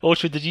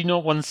 Also, did you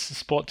not once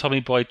spot Tommy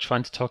Boyd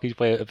trying to talk his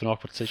way out of an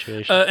awkward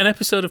situation? An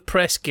episode of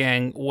Press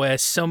Gang where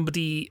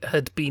somebody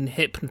had been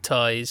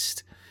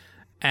hypnotised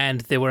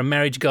and they were a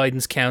marriage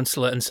guidance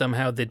counsellor and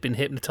somehow they'd been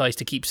hypnotised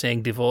to keep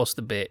saying divorce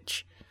the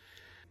bitch.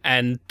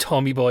 And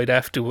Tommy Boyd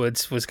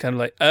afterwards was kind of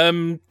like,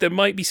 there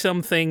might be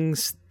some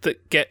things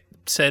that get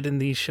said in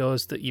these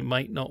shows that you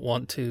might not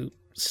want to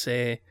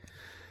say.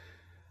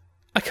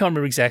 I can't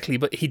remember exactly,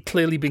 but he'd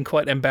clearly been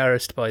quite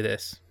embarrassed by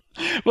this.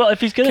 Well, if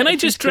he's going Can I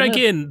just drag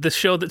in the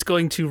show that's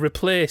going to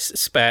replace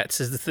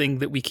Spatz as the thing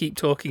that we keep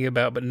talking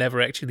about but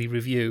never actually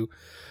review?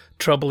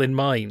 Trouble in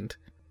Mind.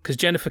 Because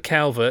Jennifer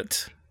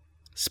Calvert,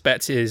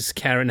 Spatz's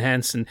Karen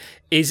Hansen,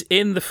 is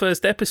in the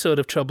first episode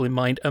of Trouble in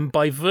Mind, and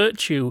by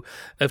virtue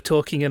of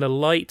talking in a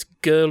light,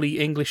 girly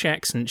English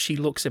accent, she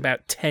looks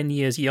about 10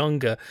 years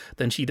younger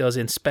than she does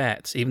in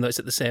Spatz, even though it's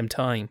at the same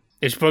time.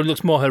 It probably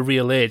looks more her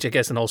real age, I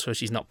guess, and also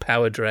she's not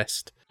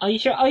power-dressed. Are you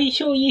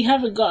sure you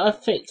haven't got a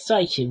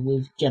fixation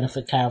with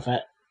Jennifer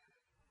Calvert?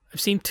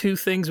 I've seen 2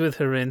 things with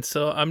her in,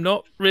 so I'm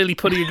not really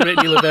putting a great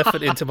deal of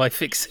effort into my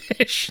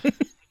fixation.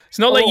 It's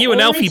not like you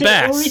and Alfie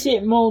Bass. Or is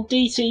it more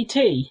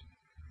DCT?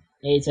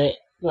 Is it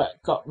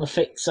got the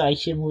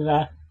fixation with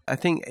her? I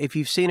think if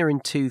you've seen her in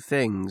 2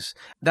 things,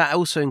 that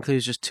also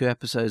includes just 2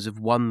 episodes of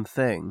one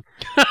thing.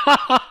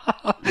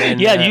 Then,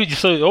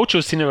 so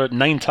Ocho's seen her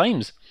 9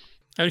 times.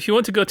 And if you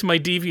want to go to my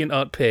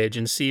DeviantArt page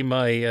and see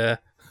my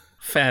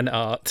fan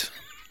art.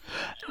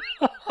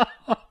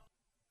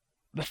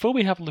 Before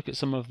we have a look at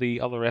some of the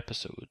other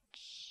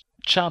episodes,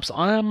 chaps,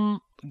 I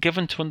am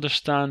given to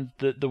understand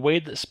that the way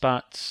that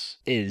Spatz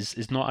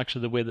is not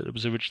actually the way that it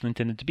was originally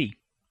intended to be.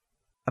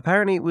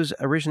 Apparently it was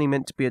originally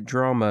meant to be a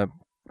drama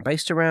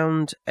based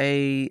around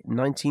a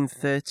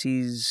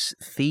 1930s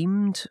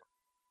themed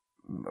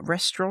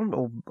restaurant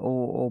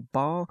or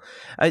bar.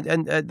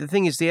 And the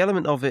thing is, the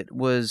element of it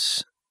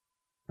was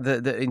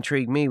that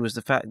intrigued me was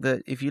the fact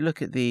that if you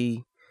look at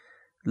the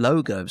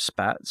logo of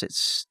Spatz,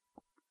 it's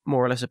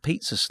more or less a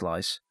pizza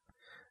slice.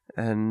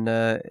 And,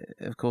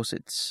 of course,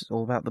 it's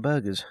all about the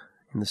burgers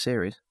in the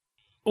series.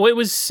 Well, it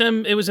was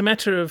a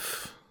matter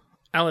of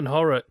Alan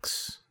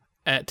Horrocks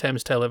at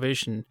Thames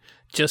Television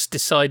just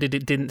decided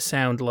it didn't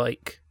sound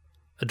like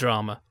a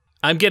drama.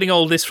 I'm getting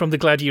all this from the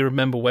Glad You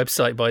Remember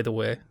website, by the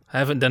way. I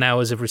haven't done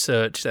hours of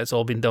research. That's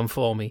all been done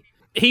for me.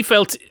 He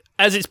felt,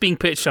 as it's being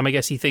pitched to him, I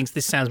guess he thinks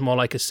this sounds more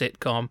like a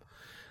sitcom.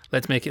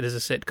 Let's make it as a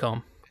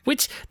sitcom.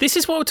 Which, this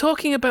is what we're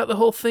talking about, the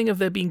whole thing of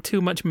there being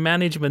too much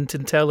management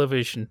in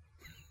television.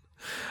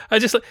 I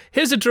just like,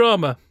 here's a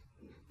drama.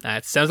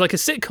 That sounds like a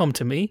sitcom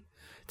to me.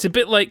 It's a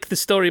bit like the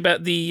story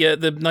about the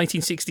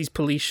 1960s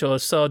police show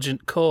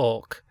Sergeant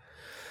Cork.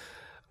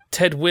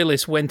 Ted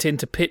Willis went in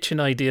to pitch an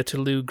idea to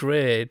Lou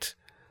Grade.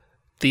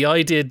 The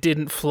idea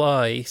didn't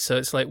fly, so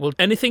it's like, well,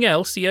 anything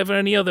else? Do you ever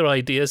any other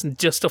ideas? And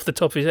just off the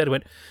top of his head,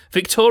 went,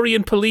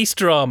 Victorian police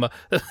drama.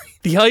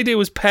 The idea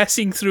was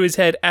passing through his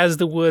head as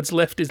the words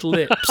left his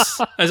lips.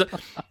 I was like,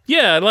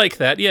 yeah, I like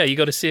that. Yeah, you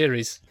got a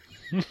series.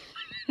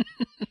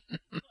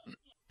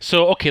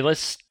 So, okay,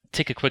 let's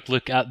take a quick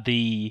look at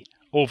the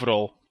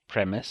overall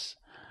premise.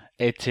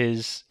 It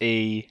is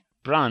a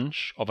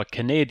branch of a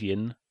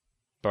Canadian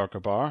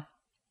burger bar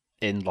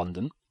in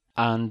London,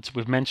 and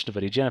we've mentioned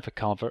already Jennifer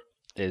Calvert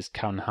is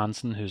Karen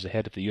Hansen, who's the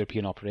head of the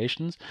European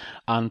operations,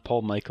 and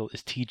Paul Michael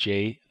is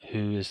TJ,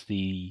 who is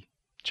the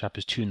chap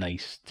who's too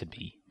nice to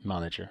be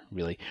manager,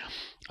 really.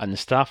 And the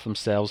staff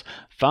themselves,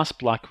 Vass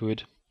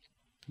Blackwood,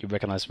 you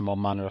recognise from all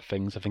manner of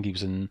things. I think he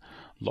was in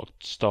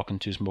Locked, Stock and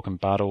Two Smoking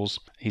Barrels.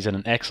 He's in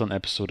an excellent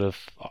episode of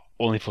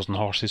Only Fools and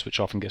Horses, which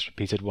often gets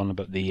repeated, one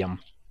about the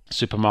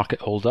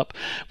supermarket hold-up,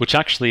 which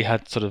actually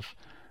had sort of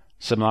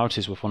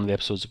similarities with one of the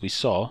episodes that we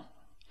saw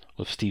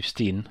with Steve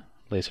Steen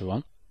later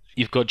on.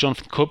 You've got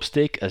Jonathan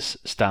Copestake as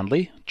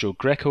Stanley, Joe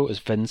Greco as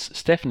Vince,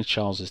 Stephanie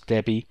Charles as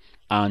Debbie,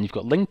 and you've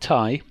got Ling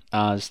Tai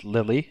as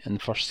Lily in the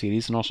first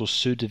series, and also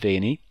Sue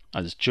Devaney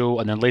as Joe,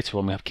 and then later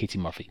on we have Katie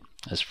Murphy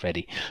as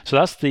Freddie. So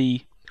that's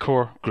the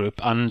core group,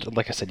 and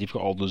like I said, you've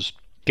got all those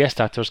guest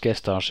actors,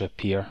 guest stars who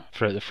appear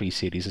throughout the free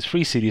series. It's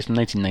free series from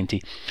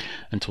 1990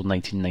 until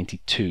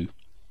 1992,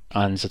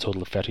 and it's a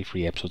total of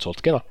 33 episodes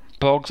altogether.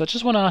 Boggs, I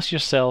just want to ask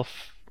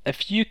yourself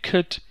if you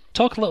could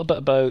talk a little bit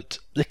about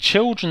the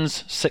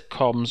children's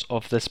sitcoms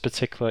of this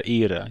particular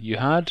era. You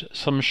had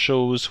some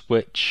shows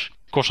which,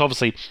 of course,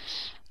 obviously,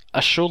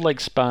 a show like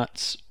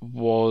Spatz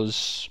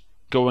was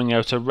going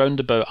out around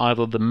about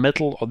either the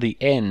middle or the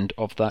end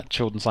of that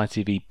children's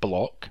ITV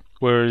block,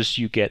 whereas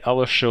you get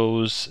other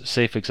shows,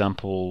 say for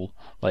example,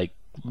 like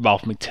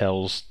Ralph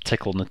McTell's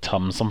Tickle in the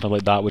Tum, something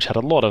like that, which had a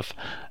lot of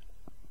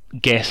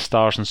guest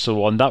stars and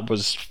so on. That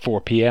was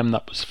 4 p.m,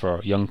 that was for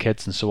young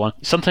kids and so on.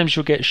 Sometimes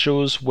you'll get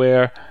shows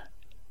where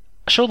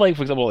a show like,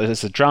 for example,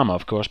 it's a drama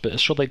of course, but a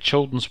show like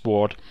Children's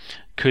Ward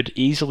could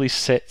easily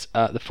sit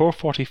at the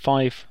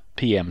 4:45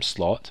 p.m.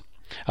 slot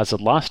as the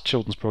last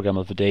children's programme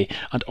of the day,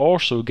 and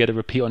also get a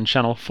repeat on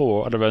Channel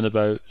 4 at around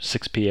about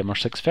 6 p.m. or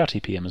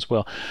 6:30 p.m. as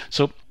well.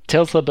 So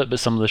tell us a little bit about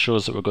some of the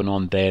shows that were going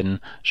on then,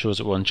 shows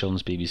that were on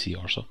Children's BBC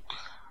also.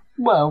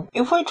 Well,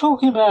 if we're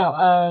talking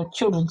about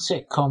children's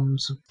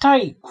sitcoms,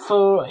 take,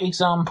 for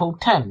example,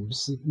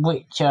 Thames,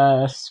 which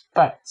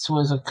Spatz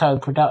was a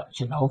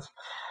co-production of.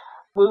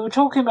 We were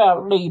talking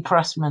about Lee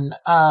Pressman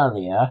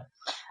earlier.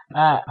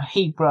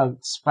 He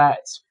wrote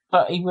Spatz,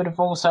 but he would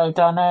have also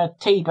done a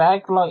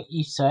Teabag, like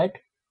you said,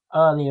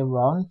 earlier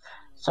on.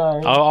 So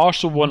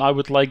I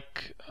would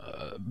like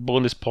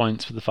bonus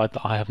points for the fact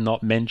that I have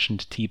not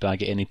mentioned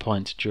Teabag at any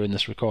point during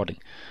this recording.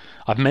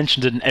 I've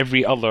mentioned it in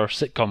every other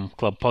Sitcom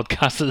Club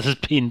podcast that there's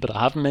been, but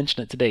I haven't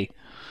mentioned it today,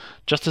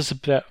 just to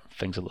subvert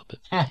things a little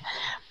bit.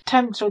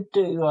 Thames would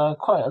do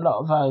quite a lot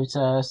of those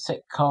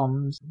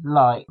sitcoms,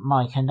 like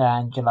Mike and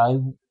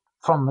Angelo,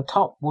 From the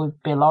Top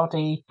with Bill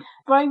Oddie.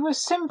 They were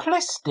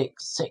simplistic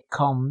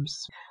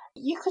sitcoms.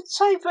 You could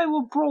say they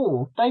were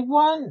broad. They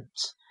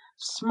weren't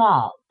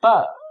smart,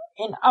 but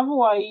in other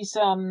ways,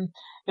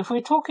 if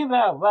we're talking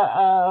about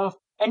that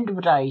end of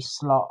the day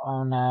slot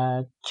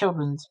on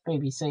children's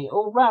BBC,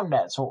 all round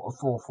that sort of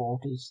 4:40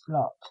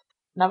 slot.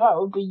 Now that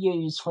would be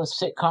used for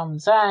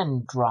sitcoms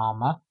and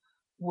drama.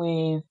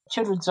 With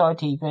children's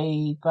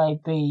ITV,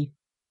 they'd be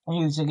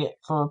using it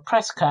for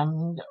press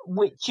cam,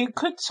 which you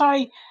could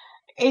say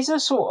is a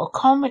sort of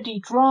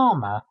comedy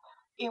drama.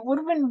 It would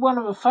have been one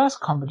of the first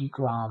comedy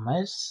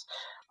dramas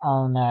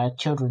on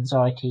children's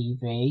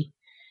ITV.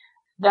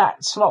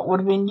 That slot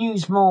would have been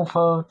used more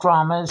for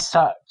dramas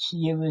such,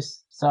 you were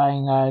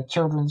saying,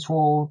 Children's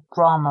War,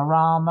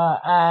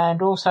 Dramarama,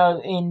 and also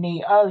in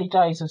the early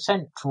days of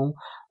Central,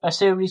 a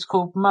series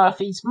called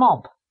Murphy's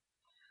Mob,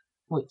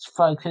 which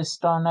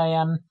focused on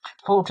a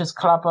supporters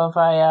club of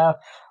a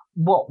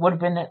what would have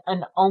been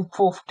an old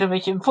 4th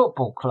Division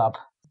football club.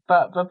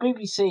 But the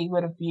BBC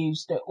would have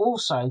used it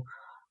also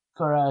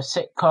for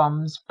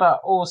sitcoms,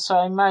 but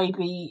also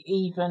maybe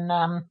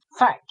even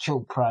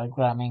factual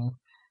programming,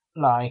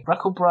 like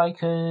Record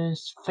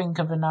Breakers, Think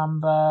of a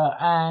Number,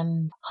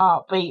 and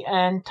Heartbeat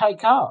and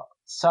Take Heart.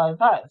 So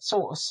that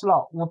sort of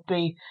slot would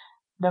be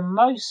the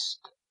most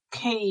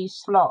key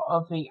slot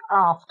of the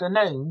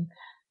afternoon,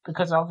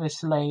 because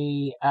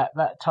obviously at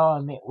that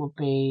time it would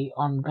be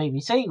on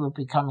BBC, would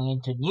be coming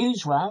into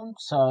newsround,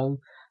 so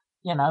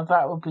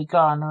that would be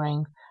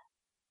garnering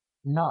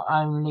not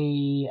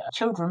only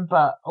children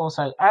but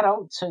also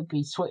adults who'd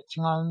be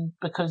switching on,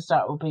 because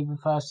that would be the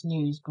first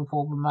news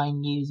before the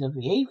main news of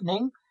the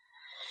evening.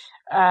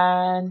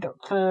 And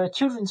for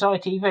children's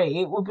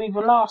ITV, it would be the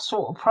last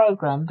sort of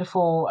programme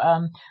before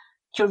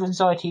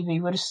children's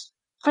ITV would have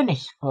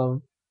finished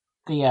for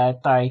the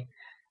day.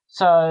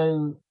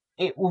 So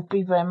it would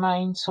be their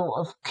main sort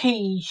of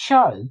key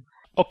show.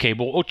 Okay,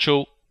 well,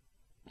 Ocho,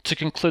 to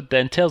conclude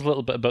then, tell us a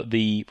little bit about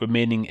the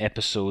remaining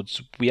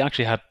episodes. We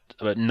actually had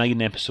about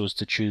 9 episodes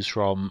to choose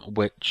from,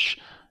 which,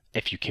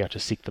 if you care to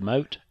seek them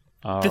out,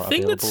 are the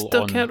thing that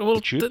stuck out,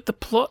 well, the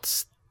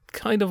plots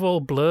kind of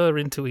all blur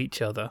into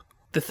each other.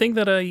 The thing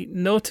that I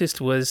noticed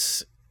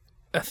was,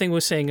 a thing we're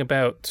saying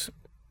about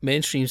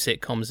mainstream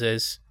sitcoms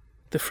is,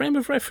 the frame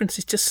of reference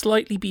is just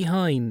slightly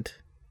behind.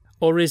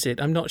 Or is it?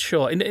 I'm not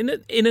sure. In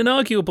an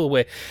arguable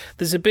way,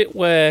 there's a bit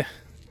where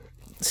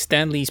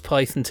Stanley's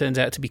Python turns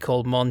out to be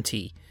called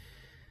Monty.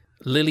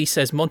 Lily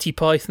says, Monty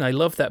Python, I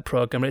love that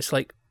program. And it's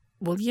like,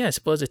 well, yeah, I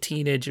suppose a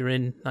teenager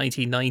in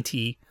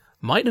 1990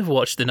 might have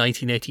watched the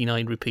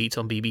 1989 repeats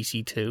on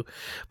BBC Two,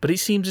 but it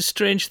seems a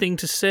strange thing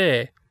to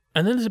say.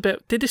 And then there's a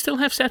bit, did they still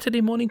have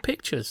Saturday morning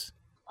pictures?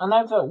 I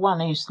know that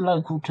one is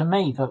local to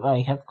me, that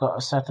they have got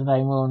a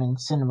Saturday morning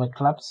cinema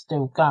club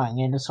still going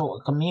in a sort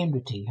of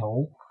community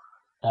hall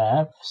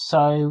there.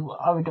 So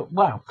I would,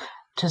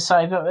 to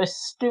say that it's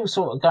still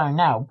sort of going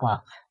now,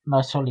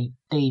 mostly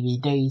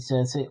DVDs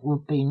as it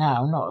would be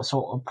now, not a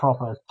sort of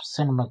proper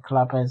cinema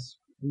club as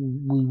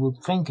we would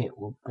think it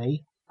would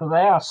be. But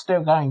they are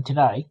still going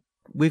today.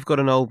 We've got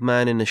an old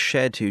man in a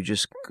shed who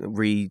just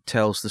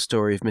retells the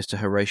story of Mr.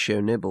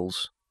 Horatio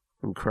Nibbles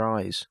and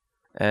cries.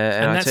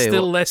 And that's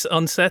still less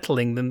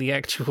unsettling than the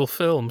actual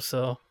film,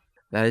 so...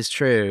 That is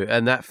true,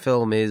 and that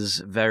film is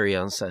very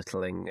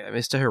unsettling.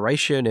 Mr.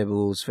 Horatio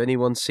Nibbles, if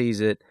anyone sees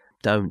it,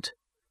 don't.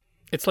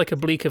 It's like a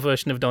bleaker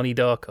version of Donnie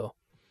Darko.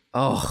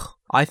 Oh,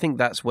 I think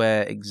that's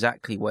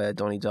exactly where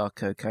Donnie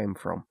Darko came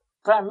from.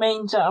 That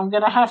means that I'm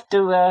going to have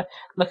to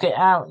look it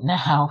out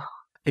now.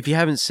 If you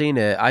haven't seen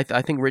it, I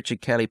think Richard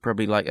Kelly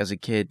probably, as a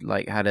kid,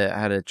 had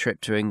a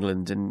trip to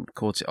England and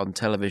caught it on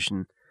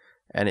television,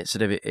 and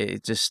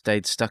it just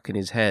stayed stuck in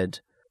his head,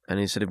 and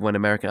he sort of went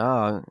American.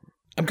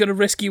 I'm going to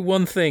rescue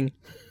one thing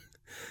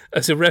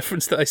as a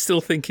reference that I still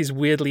think is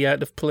weirdly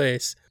out of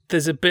place.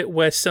 There's a bit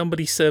where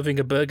somebody's serving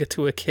a burger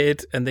to a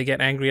kid and they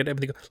get angry at him and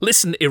they go,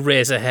 "Listen,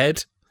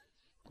 Eraserhead."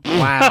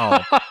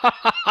 Wow.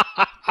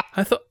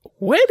 I thought,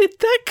 where did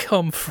that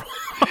come from?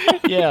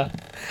 Yeah.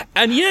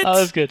 And yet... That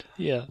was good,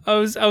 yeah. I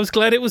was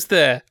glad it was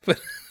there.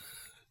 But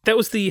that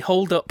was the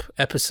Hold Up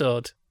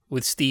episode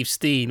with Steve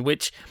Steen,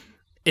 which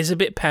is a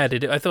bit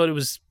padded. I thought it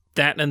was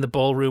that and the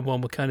ballroom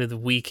one were kind of the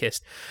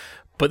weakest.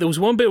 But there was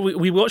one bit,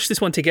 we watched this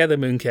one together,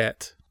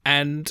 Mooncat,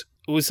 and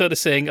we were sort of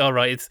saying, all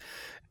right,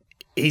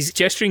 he's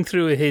gesturing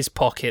through his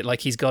pocket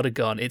like he's got a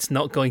gun. It's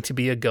not going to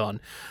be a gun.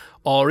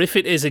 Or if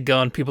it is a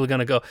gun, people are going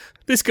to go,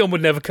 this gun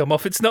would never come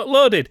off. It's not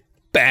loaded.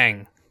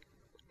 Bang.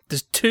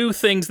 There's 2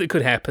 things that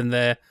could happen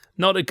there.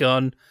 Not a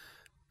gun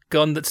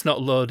that's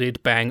not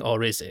loaded, bang,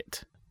 or is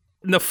it?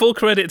 No, full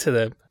credit to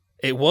them.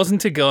 It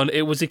wasn't a gun,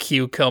 it was a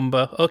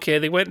cucumber. Okay,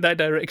 they went that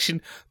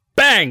direction.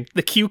 Bang!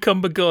 The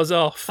cucumber goes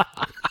off.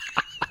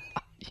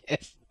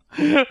 Yes,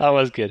 that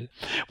was good.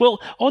 Well,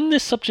 on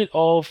this subject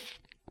of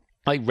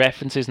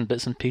references and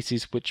bits and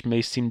pieces which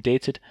may seem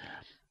dated,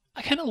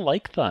 I kind of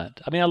like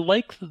that. I mean, I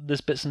like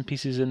there's bits and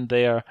pieces in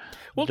there.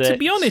 Well, to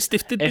be honest,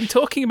 if they'd been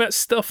talking about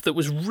stuff that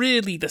was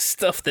really the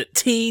stuff that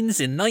teens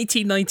in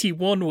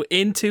 1991 were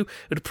into, it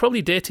would have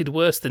probably dated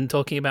worse than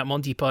talking about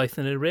Monty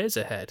Python and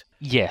Eraserhead.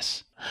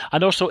 Yes.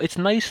 And also, it's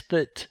nice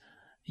that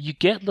you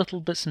get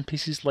little bits and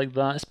pieces like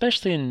that,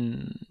 especially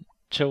in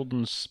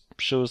children's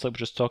shows like we're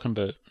just talking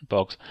about,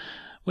 Boggs.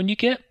 When you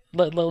get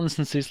little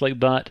instances like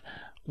that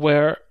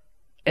where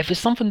if it's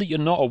something that you're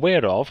not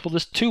aware of, well,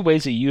 there's 2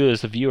 ways that you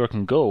as a viewer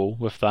can go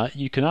with that.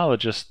 You can either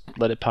just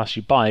let it pass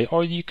you by,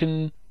 or you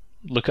can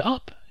look it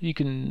up. You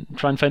can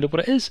try and find out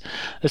what it is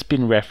that's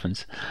been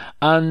referenced.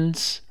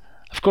 And,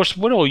 of course,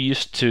 we're all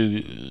used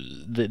to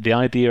the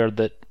idea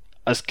that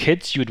as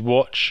kids you would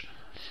watch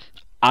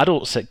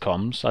adult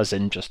sitcoms, as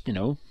in just,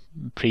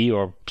 pre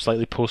or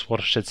slightly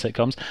post-Watershed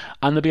sitcoms,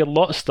 and there'd be a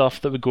lot of stuff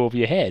that would go over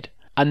your head.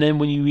 And then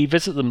when you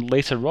revisit them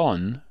later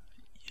on,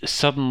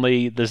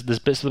 suddenly there's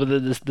bits of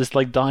this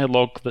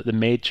dialogue that the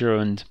Major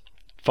and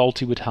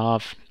Faulty would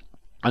have,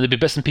 and there'd be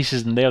bits and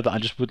pieces in there that I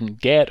just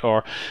wouldn't get.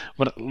 Or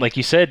like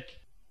you said,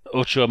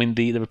 Ocho, I mean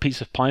the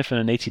repeats of Python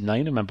in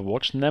 '89, I remember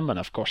watching them, and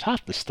of course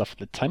half the stuff at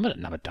the time I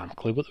didn't have a damn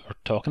clue what they were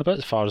talking about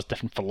as far as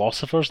different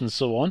philosophers and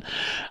so on.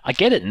 I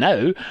get it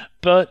now,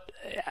 but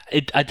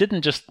I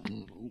didn't just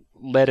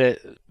let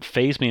it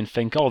phase me and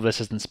think, oh,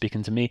 this isn't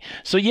speaking to me.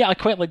 So yeah, I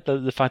quite like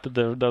the fact that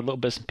there are little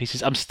bits and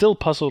pieces. I'm still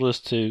puzzled as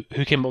to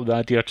who came up with the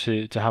idea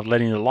to have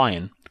Lenny the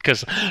Lion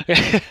because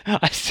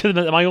I still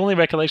my only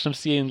recollection of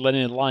seeing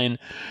Lenny and Lion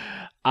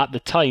at the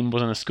time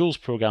was in a schools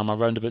program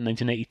around about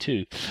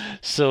 1982.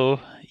 So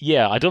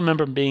yeah, I don't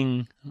remember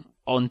being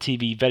on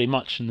TV very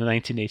much in the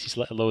 1980s,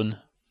 let alone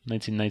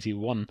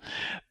 1991.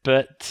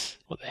 But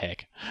what the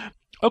heck?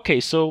 Okay,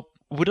 so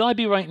would I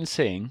be right in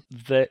saying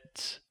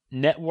that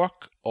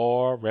Network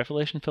or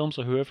Revelation Films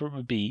or whoever it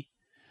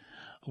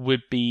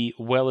would be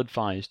well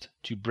advised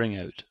to bring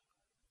out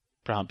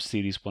perhaps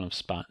Series 1 of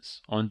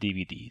Spatz on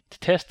DVD to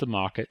test the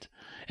market?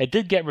 It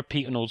did get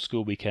repeat on Old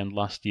School Weekend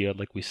last year,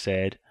 like we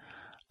said,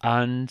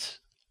 and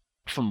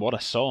from what I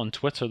saw on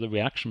Twitter, the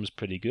reaction was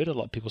pretty good. A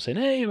lot of people saying,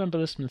 hey, remember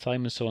this from the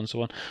time, and so on and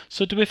so on.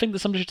 So do we think that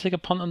somebody should take a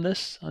punt on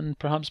this and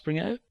perhaps bring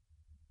it out?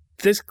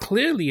 There's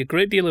clearly a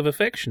great deal of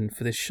affection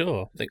for this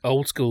show. The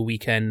Old School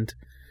Weekend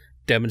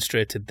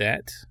demonstrated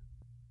that.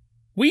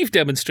 We've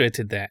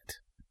demonstrated that.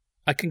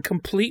 I can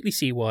completely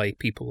see why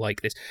people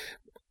like this.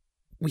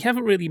 We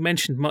haven't really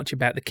mentioned much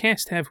about the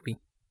cast, have we?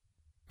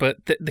 But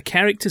the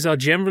characters are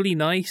generally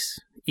nice,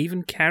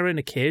 even Karen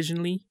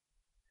occasionally.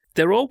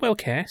 They're all well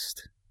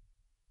cast.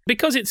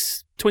 Because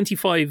it's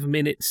 25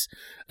 minutes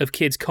of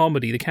kids'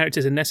 comedy, the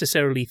characters are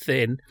necessarily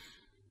thin,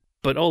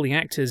 but all the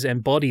actors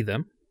embody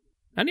them.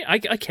 And I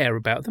care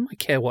about them. I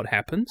care what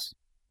happens.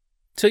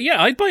 So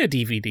yeah, I'd buy a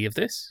DVD of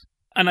this.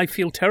 And I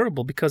feel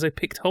terrible because I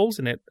picked holes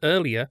in it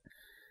earlier,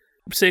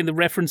 saying the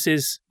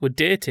references were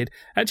dated.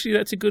 Actually,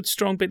 that's a good,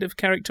 strong bit of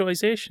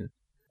characterization.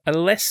 A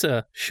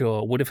lesser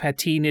show would have had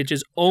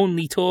teenagers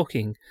only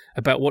talking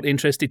about what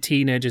interested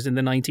teenagers in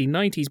the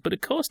 1990s, but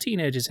of course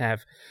teenagers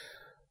have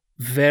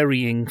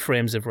varying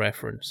frames of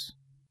reference.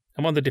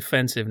 I'm on the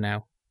defensive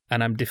now,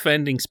 and I'm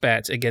defending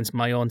Spatz against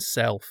my own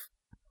self.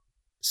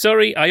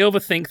 Sorry, I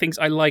overthink things.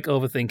 I like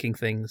overthinking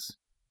things.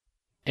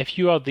 If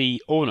you are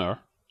the owner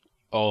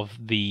of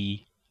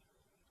the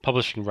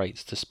publishing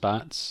rights to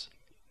Spatz,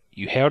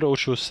 you heard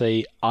Ocho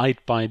say,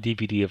 I'd buy a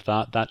DVD of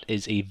that. That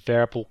is a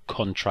verbal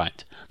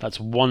contract.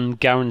 That's one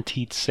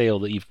guaranteed sale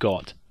that you've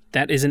got.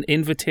 That is an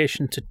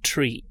invitation to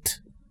treat.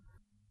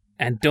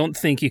 And don't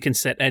think you can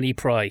set any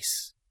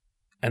price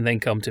and then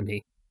come to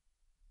me.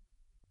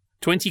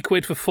 20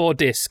 quid for 4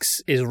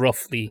 discs is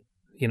roughly,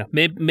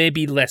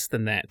 maybe less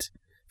than that.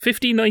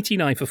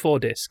 $15.99 for 4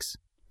 discs.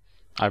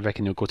 I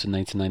reckon you'll go to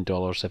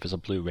 $99 if it's a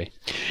Blu-ray.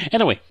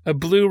 Anyway. A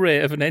Blu-ray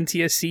of an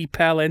NTSC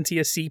PAL,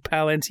 NTSC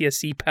PAL,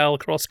 NTSC PAL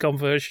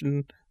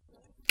cross-conversion.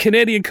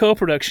 Canadian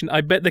co-production.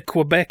 I bet the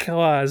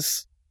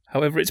Quebecois,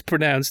 however it's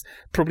pronounced,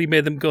 probably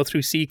made them go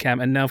through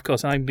CCAM, and now, of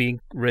course, I'm being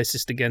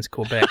racist against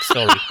Quebec.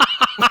 Sorry.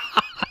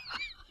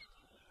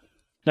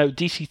 Now,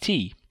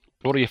 DCT,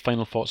 what are your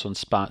final thoughts on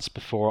Spatz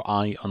before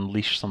I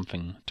unleash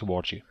something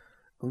towards you?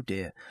 Oh,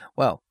 dear.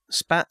 Well,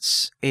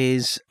 Spatz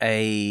is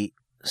a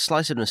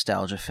slice of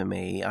nostalgia for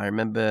me. I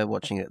remember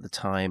watching it at the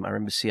time. I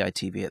remember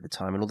CITV at the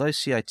time. And although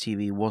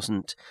CITV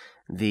wasn't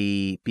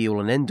the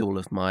be-all and end-all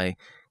of my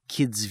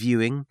kids'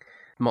 viewing,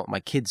 not my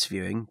kids'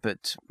 viewing,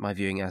 but my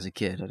viewing as a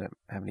kid. I don't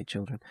have any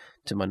children,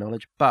 to my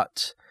knowledge.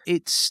 But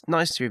it's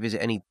nice to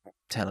revisit any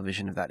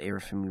television of that era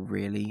for me,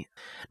 really.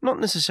 Not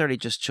necessarily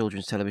just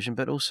children's television,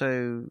 but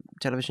also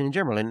television in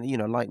general.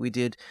 And, like we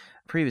did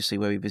previously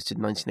where we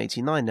visited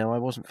 1989. Now, I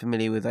wasn't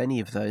familiar with any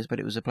of those, but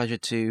it was a pleasure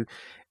to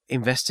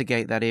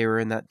investigate that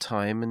era and that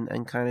time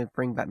and kind of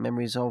bring back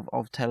memories of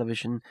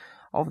television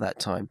of that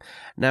time.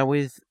 Now,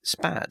 with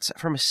Spatz,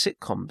 from a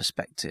sitcom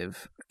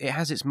perspective, it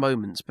has its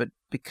moments, but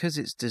because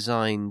it's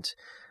designed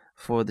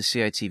for the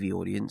CITV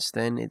audience,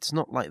 then it's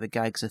not like the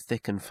gags are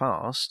thick and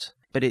fast,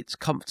 but it's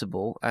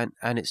comfortable and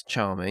it's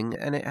charming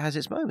and it has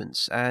its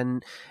moments.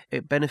 And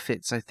it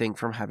benefits, I think,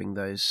 from having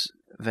those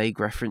vague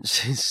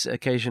references,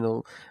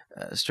 occasional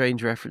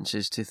strange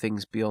references to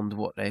things beyond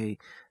what a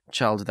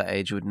child of that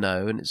age would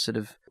know, and it's sort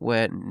of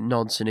where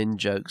nods and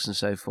in-jokes and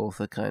so forth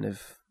are kind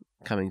of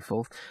coming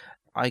forth.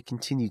 I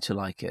continue to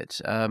like it.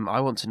 I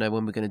want to know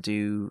when we're going to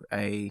do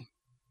a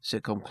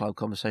Sitcom Club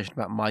conversation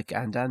about Mike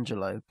and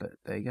Angelo, but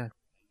there you go.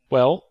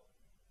 Well,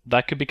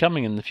 that could be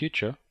coming in the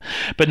future.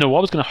 But no, what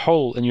I was going to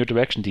hurl in your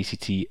direction,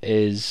 DCT,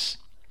 is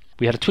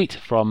we had a tweet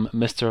from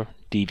Mr.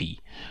 DV,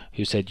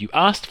 who said, you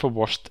asked for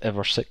worst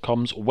ever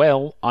sitcoms.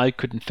 Well, I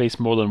couldn't face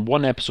more than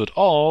one episode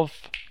of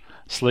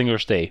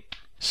Slinger's Day.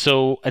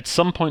 So at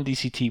some point,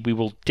 DCT, we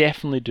will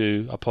definitely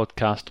do a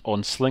podcast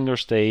on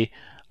Slinger's Day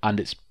and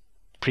its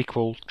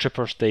prequel,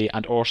 Tripper's Day,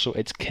 and also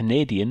its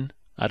Canadian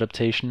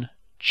adaptation.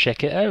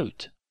 Check it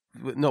out.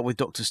 Not with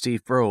Dr.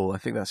 Steve Brule. I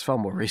think that's far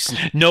more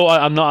recent. No,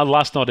 I'm not.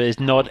 Last Nod is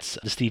not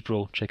the Steve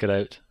Brule. Check it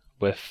out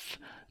with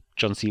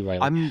John C.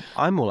 Reilly.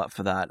 I'm all up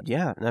for that.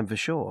 Yeah, no, for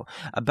sure.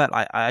 But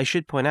I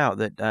should point out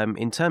that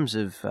in terms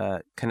of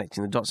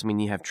connecting the dots, I mean,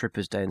 you have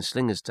Tripper's Day and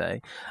Slinger's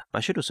Day. I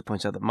should also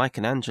point out that Mike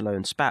and Angelo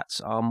and Spatz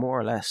are more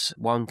or less,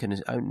 one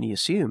can only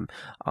assume,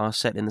 are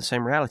set in the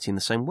same reality, in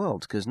the same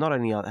world, because not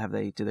only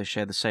do they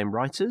share the same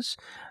writers,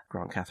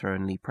 Grant Cathro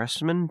and Lee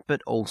Pressman,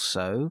 but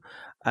also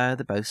they're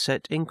both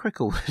set in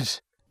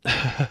Cricklewood.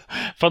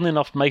 Funnily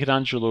enough,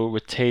 Michelangelo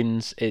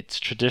retains its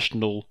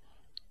traditional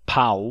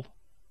PAL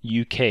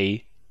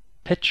UK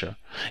picture,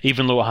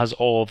 even though it has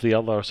all of the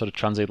other sort of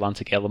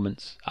transatlantic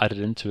elements added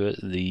into it,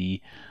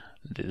 the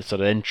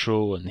sort of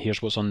intro and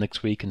here's what's on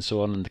next week and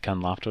so on, and the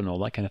canned laughter and all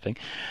that kind of thing.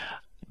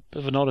 Bit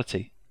of an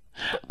oddity.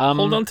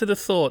 Hold on to the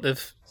thought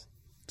of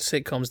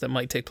sitcoms that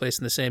might take place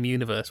in the same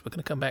universe. We're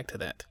going to come back to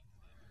that.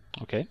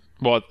 Okay.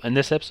 What, in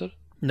this episode?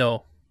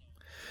 No.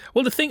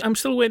 Well, the thing, I'm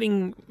still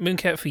waiting,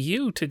 Mooncat, for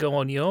you to go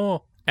on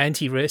your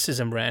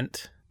anti-racism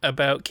rant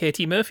about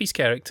Katie Murphy's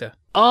character.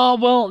 Oh,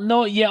 well,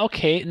 no, yeah,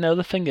 okay. Now,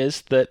 the thing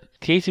is that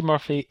Katie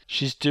Murphy,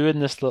 she's doing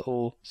this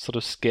little sort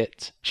of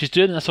skit. She's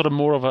doing a sort of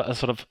more of a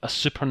sort of a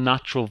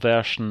supernatural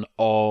version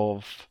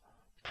of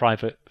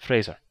Private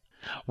Fraser.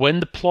 When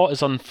the plot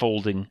is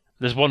unfolding,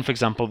 there's one, for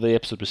example, the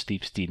episode with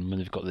Steve Steen, when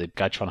they've got the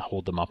guy trying to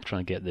hold them up,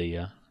 trying to get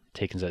the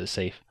takings out of the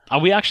safe.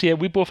 And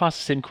we both asked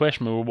the same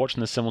question when we were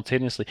watching this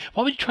simultaneously.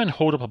 Why would you try and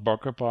hold up a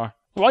burger bar?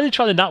 Why are they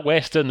trying to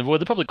NatWest down the road?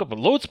 They've probably got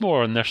loads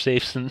more in their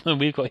safes than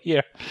we've got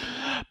here.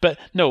 But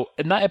no,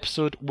 in that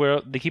episode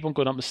where they keep on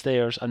going up the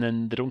stairs and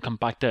then they don't come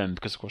back down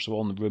because, of course, they're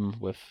all in the room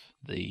with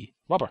the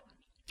rubber.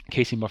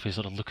 Casey Murphy's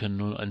sort of looking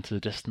into the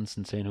distance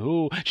and saying,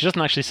 oh, she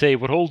doesn't actually say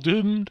we're all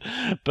doomed,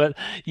 but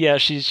yeah,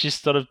 she's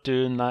sort of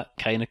doing that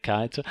kind of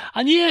character.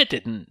 And yeah, it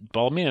didn't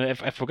bother me.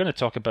 If we're going to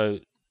talk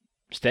about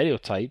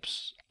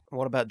stereotypes...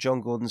 What about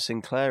John Gordon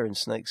Sinclair in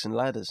Snakes and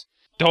Ladders?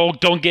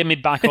 Don't get me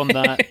back on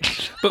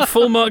that. But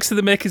full marks to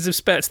the makers of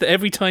Spatz that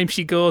every time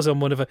she goes on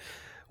one of her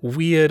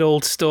weird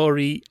old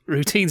story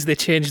routines, they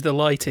change the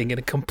lighting in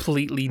a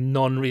completely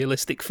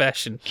non-realistic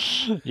fashion.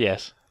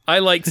 Yes. I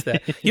liked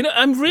that. You know,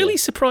 I'm really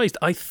surprised.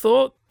 I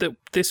thought that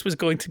this was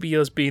going to be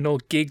us being all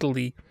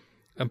giggly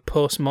and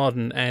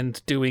postmodern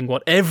and doing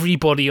what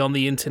everybody on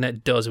the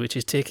internet does, which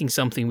is taking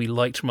something we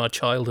liked from our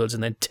childhoods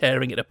and then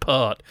tearing it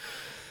apart.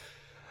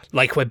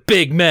 Like we're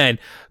big men.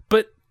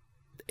 But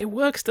it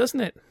works,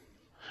 doesn't it?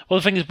 Well,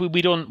 the thing is,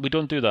 we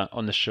don't do that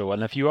on the show.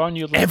 And if you are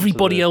new,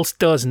 everybody else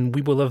does, and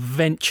we will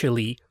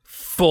eventually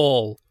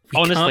fall. We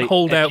honestly, can't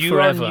hold out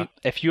forever.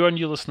 If you're a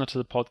new listener to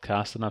the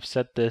podcast, and I've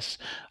said this,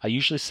 I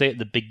usually say at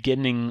the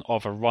beginning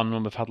of a run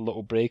when we've had a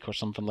little break or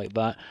something like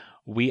that,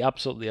 we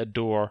absolutely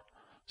adore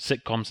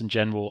sitcoms in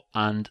general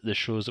and the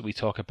shows that we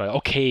talk about.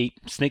 Okay,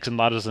 Snakes and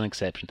Ladders is an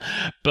exception,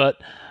 but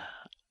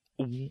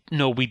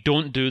no, we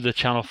don't do the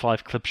Channel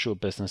 5 clip show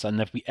business. And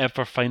if we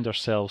ever find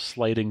ourselves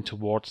sliding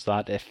towards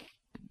that,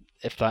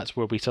 if that's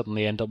where we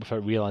suddenly end up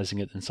without realising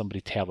it, then somebody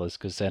tell us,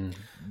 because then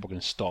we're going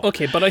to stop.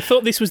 Okay, but I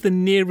thought this was the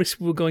nearest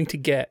we were going to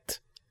get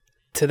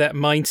to that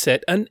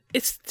mindset. And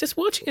it's just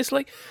watching, it's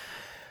like,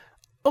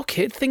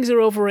 okay, things are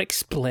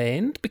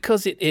over-explained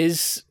because it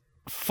is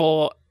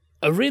for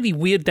a really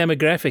weird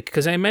demographic,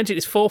 because I imagine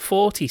it's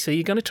 440, so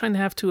you're going to try and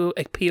have to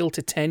appeal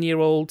to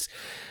 10-year-olds,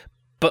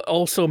 but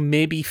also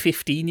maybe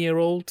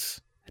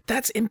 15-year-olds.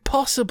 That's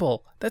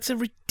impossible. That's a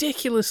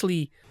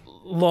ridiculously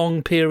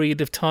long period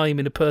of time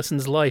in a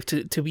person's life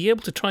to be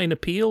able to try and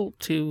appeal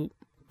to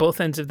both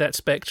ends of that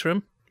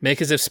spectrum.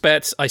 Makers of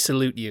Spatz, I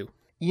salute you.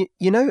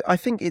 You know, I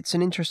think it's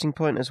an interesting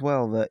point as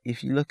well that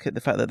if you look at the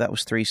fact that that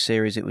was 3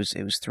 series, it was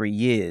 3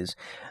 years.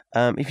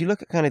 If you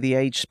look at kind of the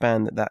age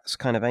span that's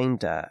kind of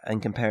aimed at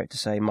and compare it to,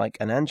 say, Mike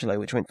and Angelo,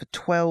 which went for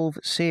 12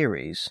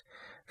 series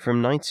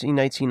from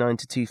 1989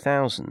 to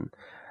 2000,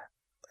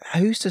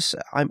 who's to say?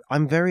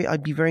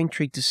 I'd be very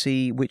intrigued to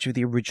see which of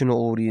the original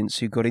audience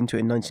who got into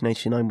it in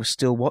 1989 was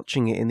still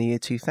watching it in the year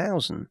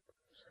 2000.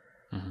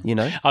 Mm-hmm. You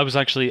know, I was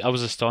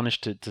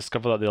astonished to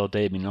discover that the other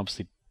day. I mean,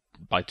 obviously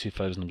by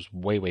 2000 it was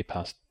way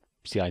past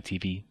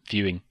CITV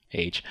viewing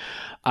age,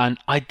 and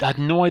I had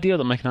no idea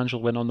that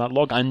Michelangelo went on that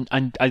long. And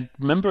I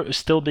remember it was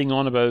still being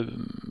on about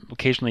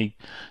occasionally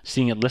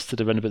seeing it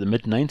listed around about the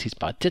mid-90s,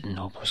 but I didn't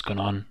know what was going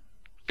on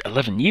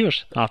 11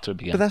 years after it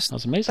began. But that's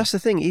amazing. That's the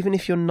thing. Even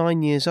if you're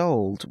 9 years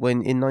old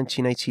when in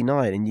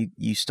 1989 and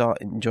you start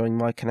enjoying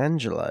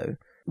Michelangelo,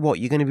 what,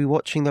 you're going to be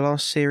watching the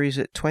last series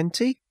at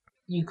 20?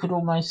 You could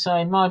almost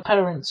say my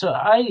parents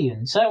are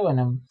aliens. That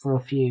went on for a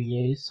few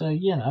years. So,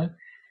 you know,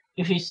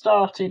 if you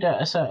started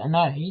at a certain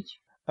age.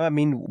 I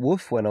mean,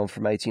 Wolf went on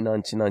from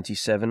 89 to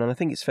 97, and I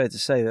think it's fair to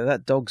say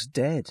that dog's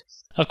dead.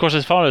 Of course,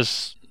 as far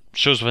as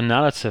shows with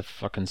narrative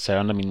are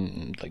concerned, I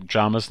mean, like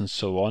dramas and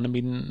so on, I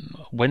mean,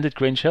 when did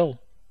Grange Hill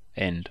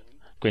end?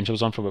 Grange Hill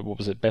was on for, what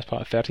was it, best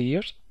part of 30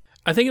 years?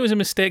 I think it was a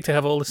mistake to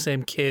have all the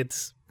same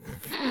kids.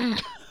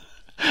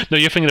 No,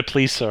 you're thinking of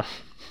Please, Sir.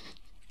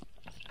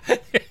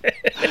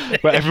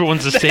 Where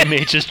everyone's the same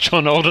age as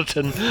John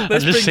Alderton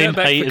and the same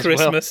height as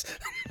Christmas. Well.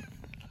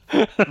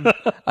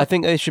 I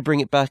think they should bring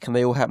it back, and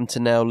they all happen to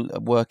now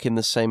work in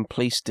the same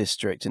police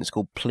district, and it's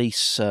called Police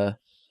Sir.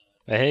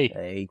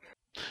 Hey.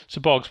 So,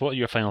 Boggs, what are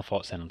your final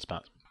thoughts then on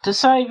Spatz? To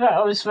say that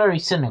I was very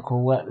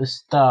cynical at the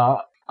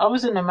start, I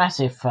wasn't a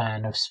massive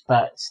fan of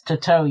Spatz, to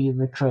tell you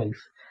the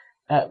truth,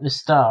 at the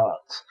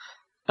start.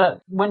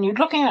 But when you're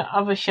looking at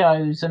other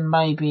shows and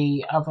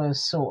maybe other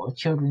sort of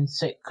children's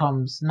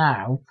sitcoms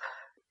now,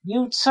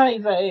 you'd say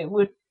that it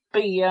would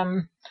be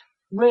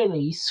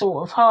really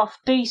sort of half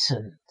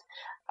decent.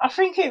 I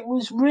think it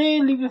was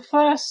really the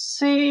first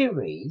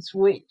series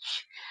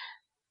which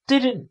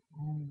didn't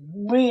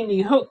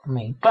really hooked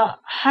me. But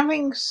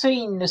having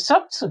seen the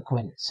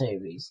subsequent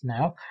series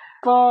now,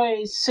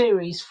 by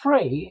series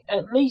 3,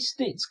 at least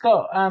it's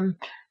got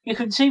you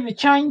can see the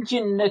change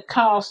in the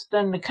cast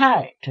and the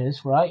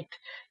characters, right?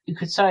 You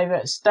could say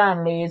that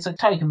Stanley is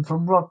taken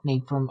from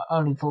Rodney from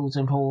Only Fools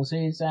and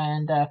Horses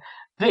and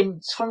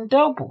Vince from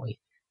Doughboy.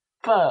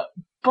 But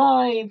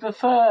by the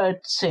third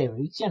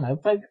series,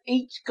 they've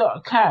each got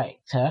a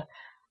character,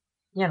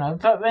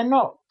 but they're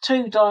not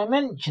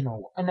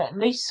two-dimensional, and at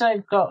least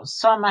they've got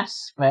some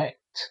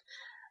aspect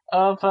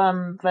of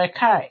their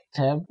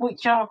character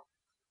which are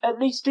at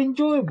least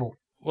enjoyable.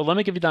 Well, let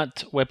me give you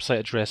that website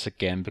address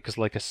again, because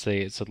like I say,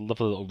 it's a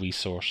lovely little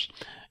resource.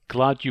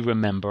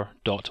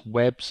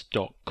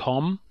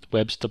 GladYouRemember.webs.com,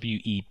 webs,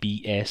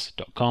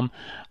 WEBS.com,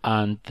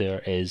 and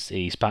there is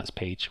a Spatz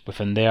page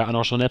within there, and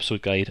also an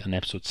episode guide and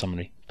episode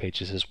summary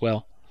pages as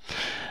well.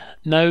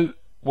 Now,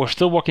 we're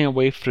still working our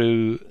way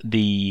through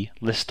the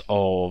list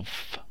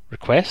of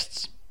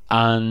requests,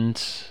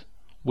 and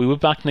we will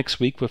be back next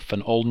week with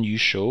an all-new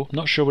show.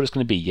 Not sure what it's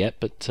going to be yet,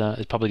 but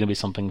it's probably going to be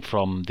something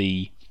from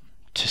the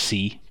To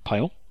See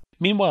pile.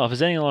 Meanwhile, if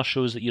there's any other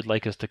shows that you'd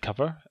like us to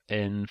cover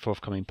in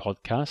forthcoming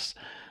podcasts,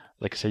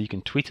 like I said, you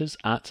can tweet us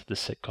at the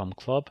Sitcom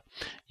Club.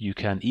 You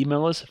can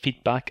email us,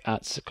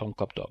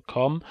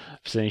 feedback@sitcomclub.com.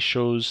 If there's any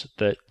shows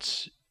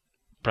that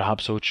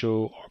perhaps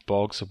Ocho or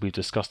Boggs, if we've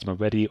discussed them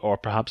already, or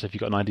perhaps if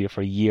you've got an idea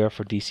for a year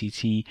for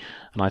DCT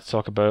and I'd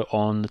talk about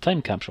on the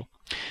time capsule.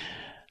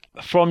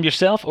 From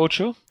yourself,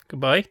 Ocho.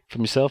 Goodbye.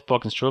 From yourself,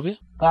 Boggs and Strovia.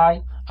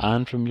 Bye.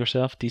 And from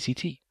yourself,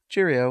 DCT.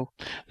 Cheerio.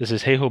 This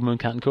is Hey Ho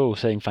Mooncat and Co.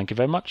 saying thank you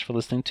very much for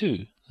listening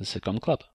to the Sitcom Club.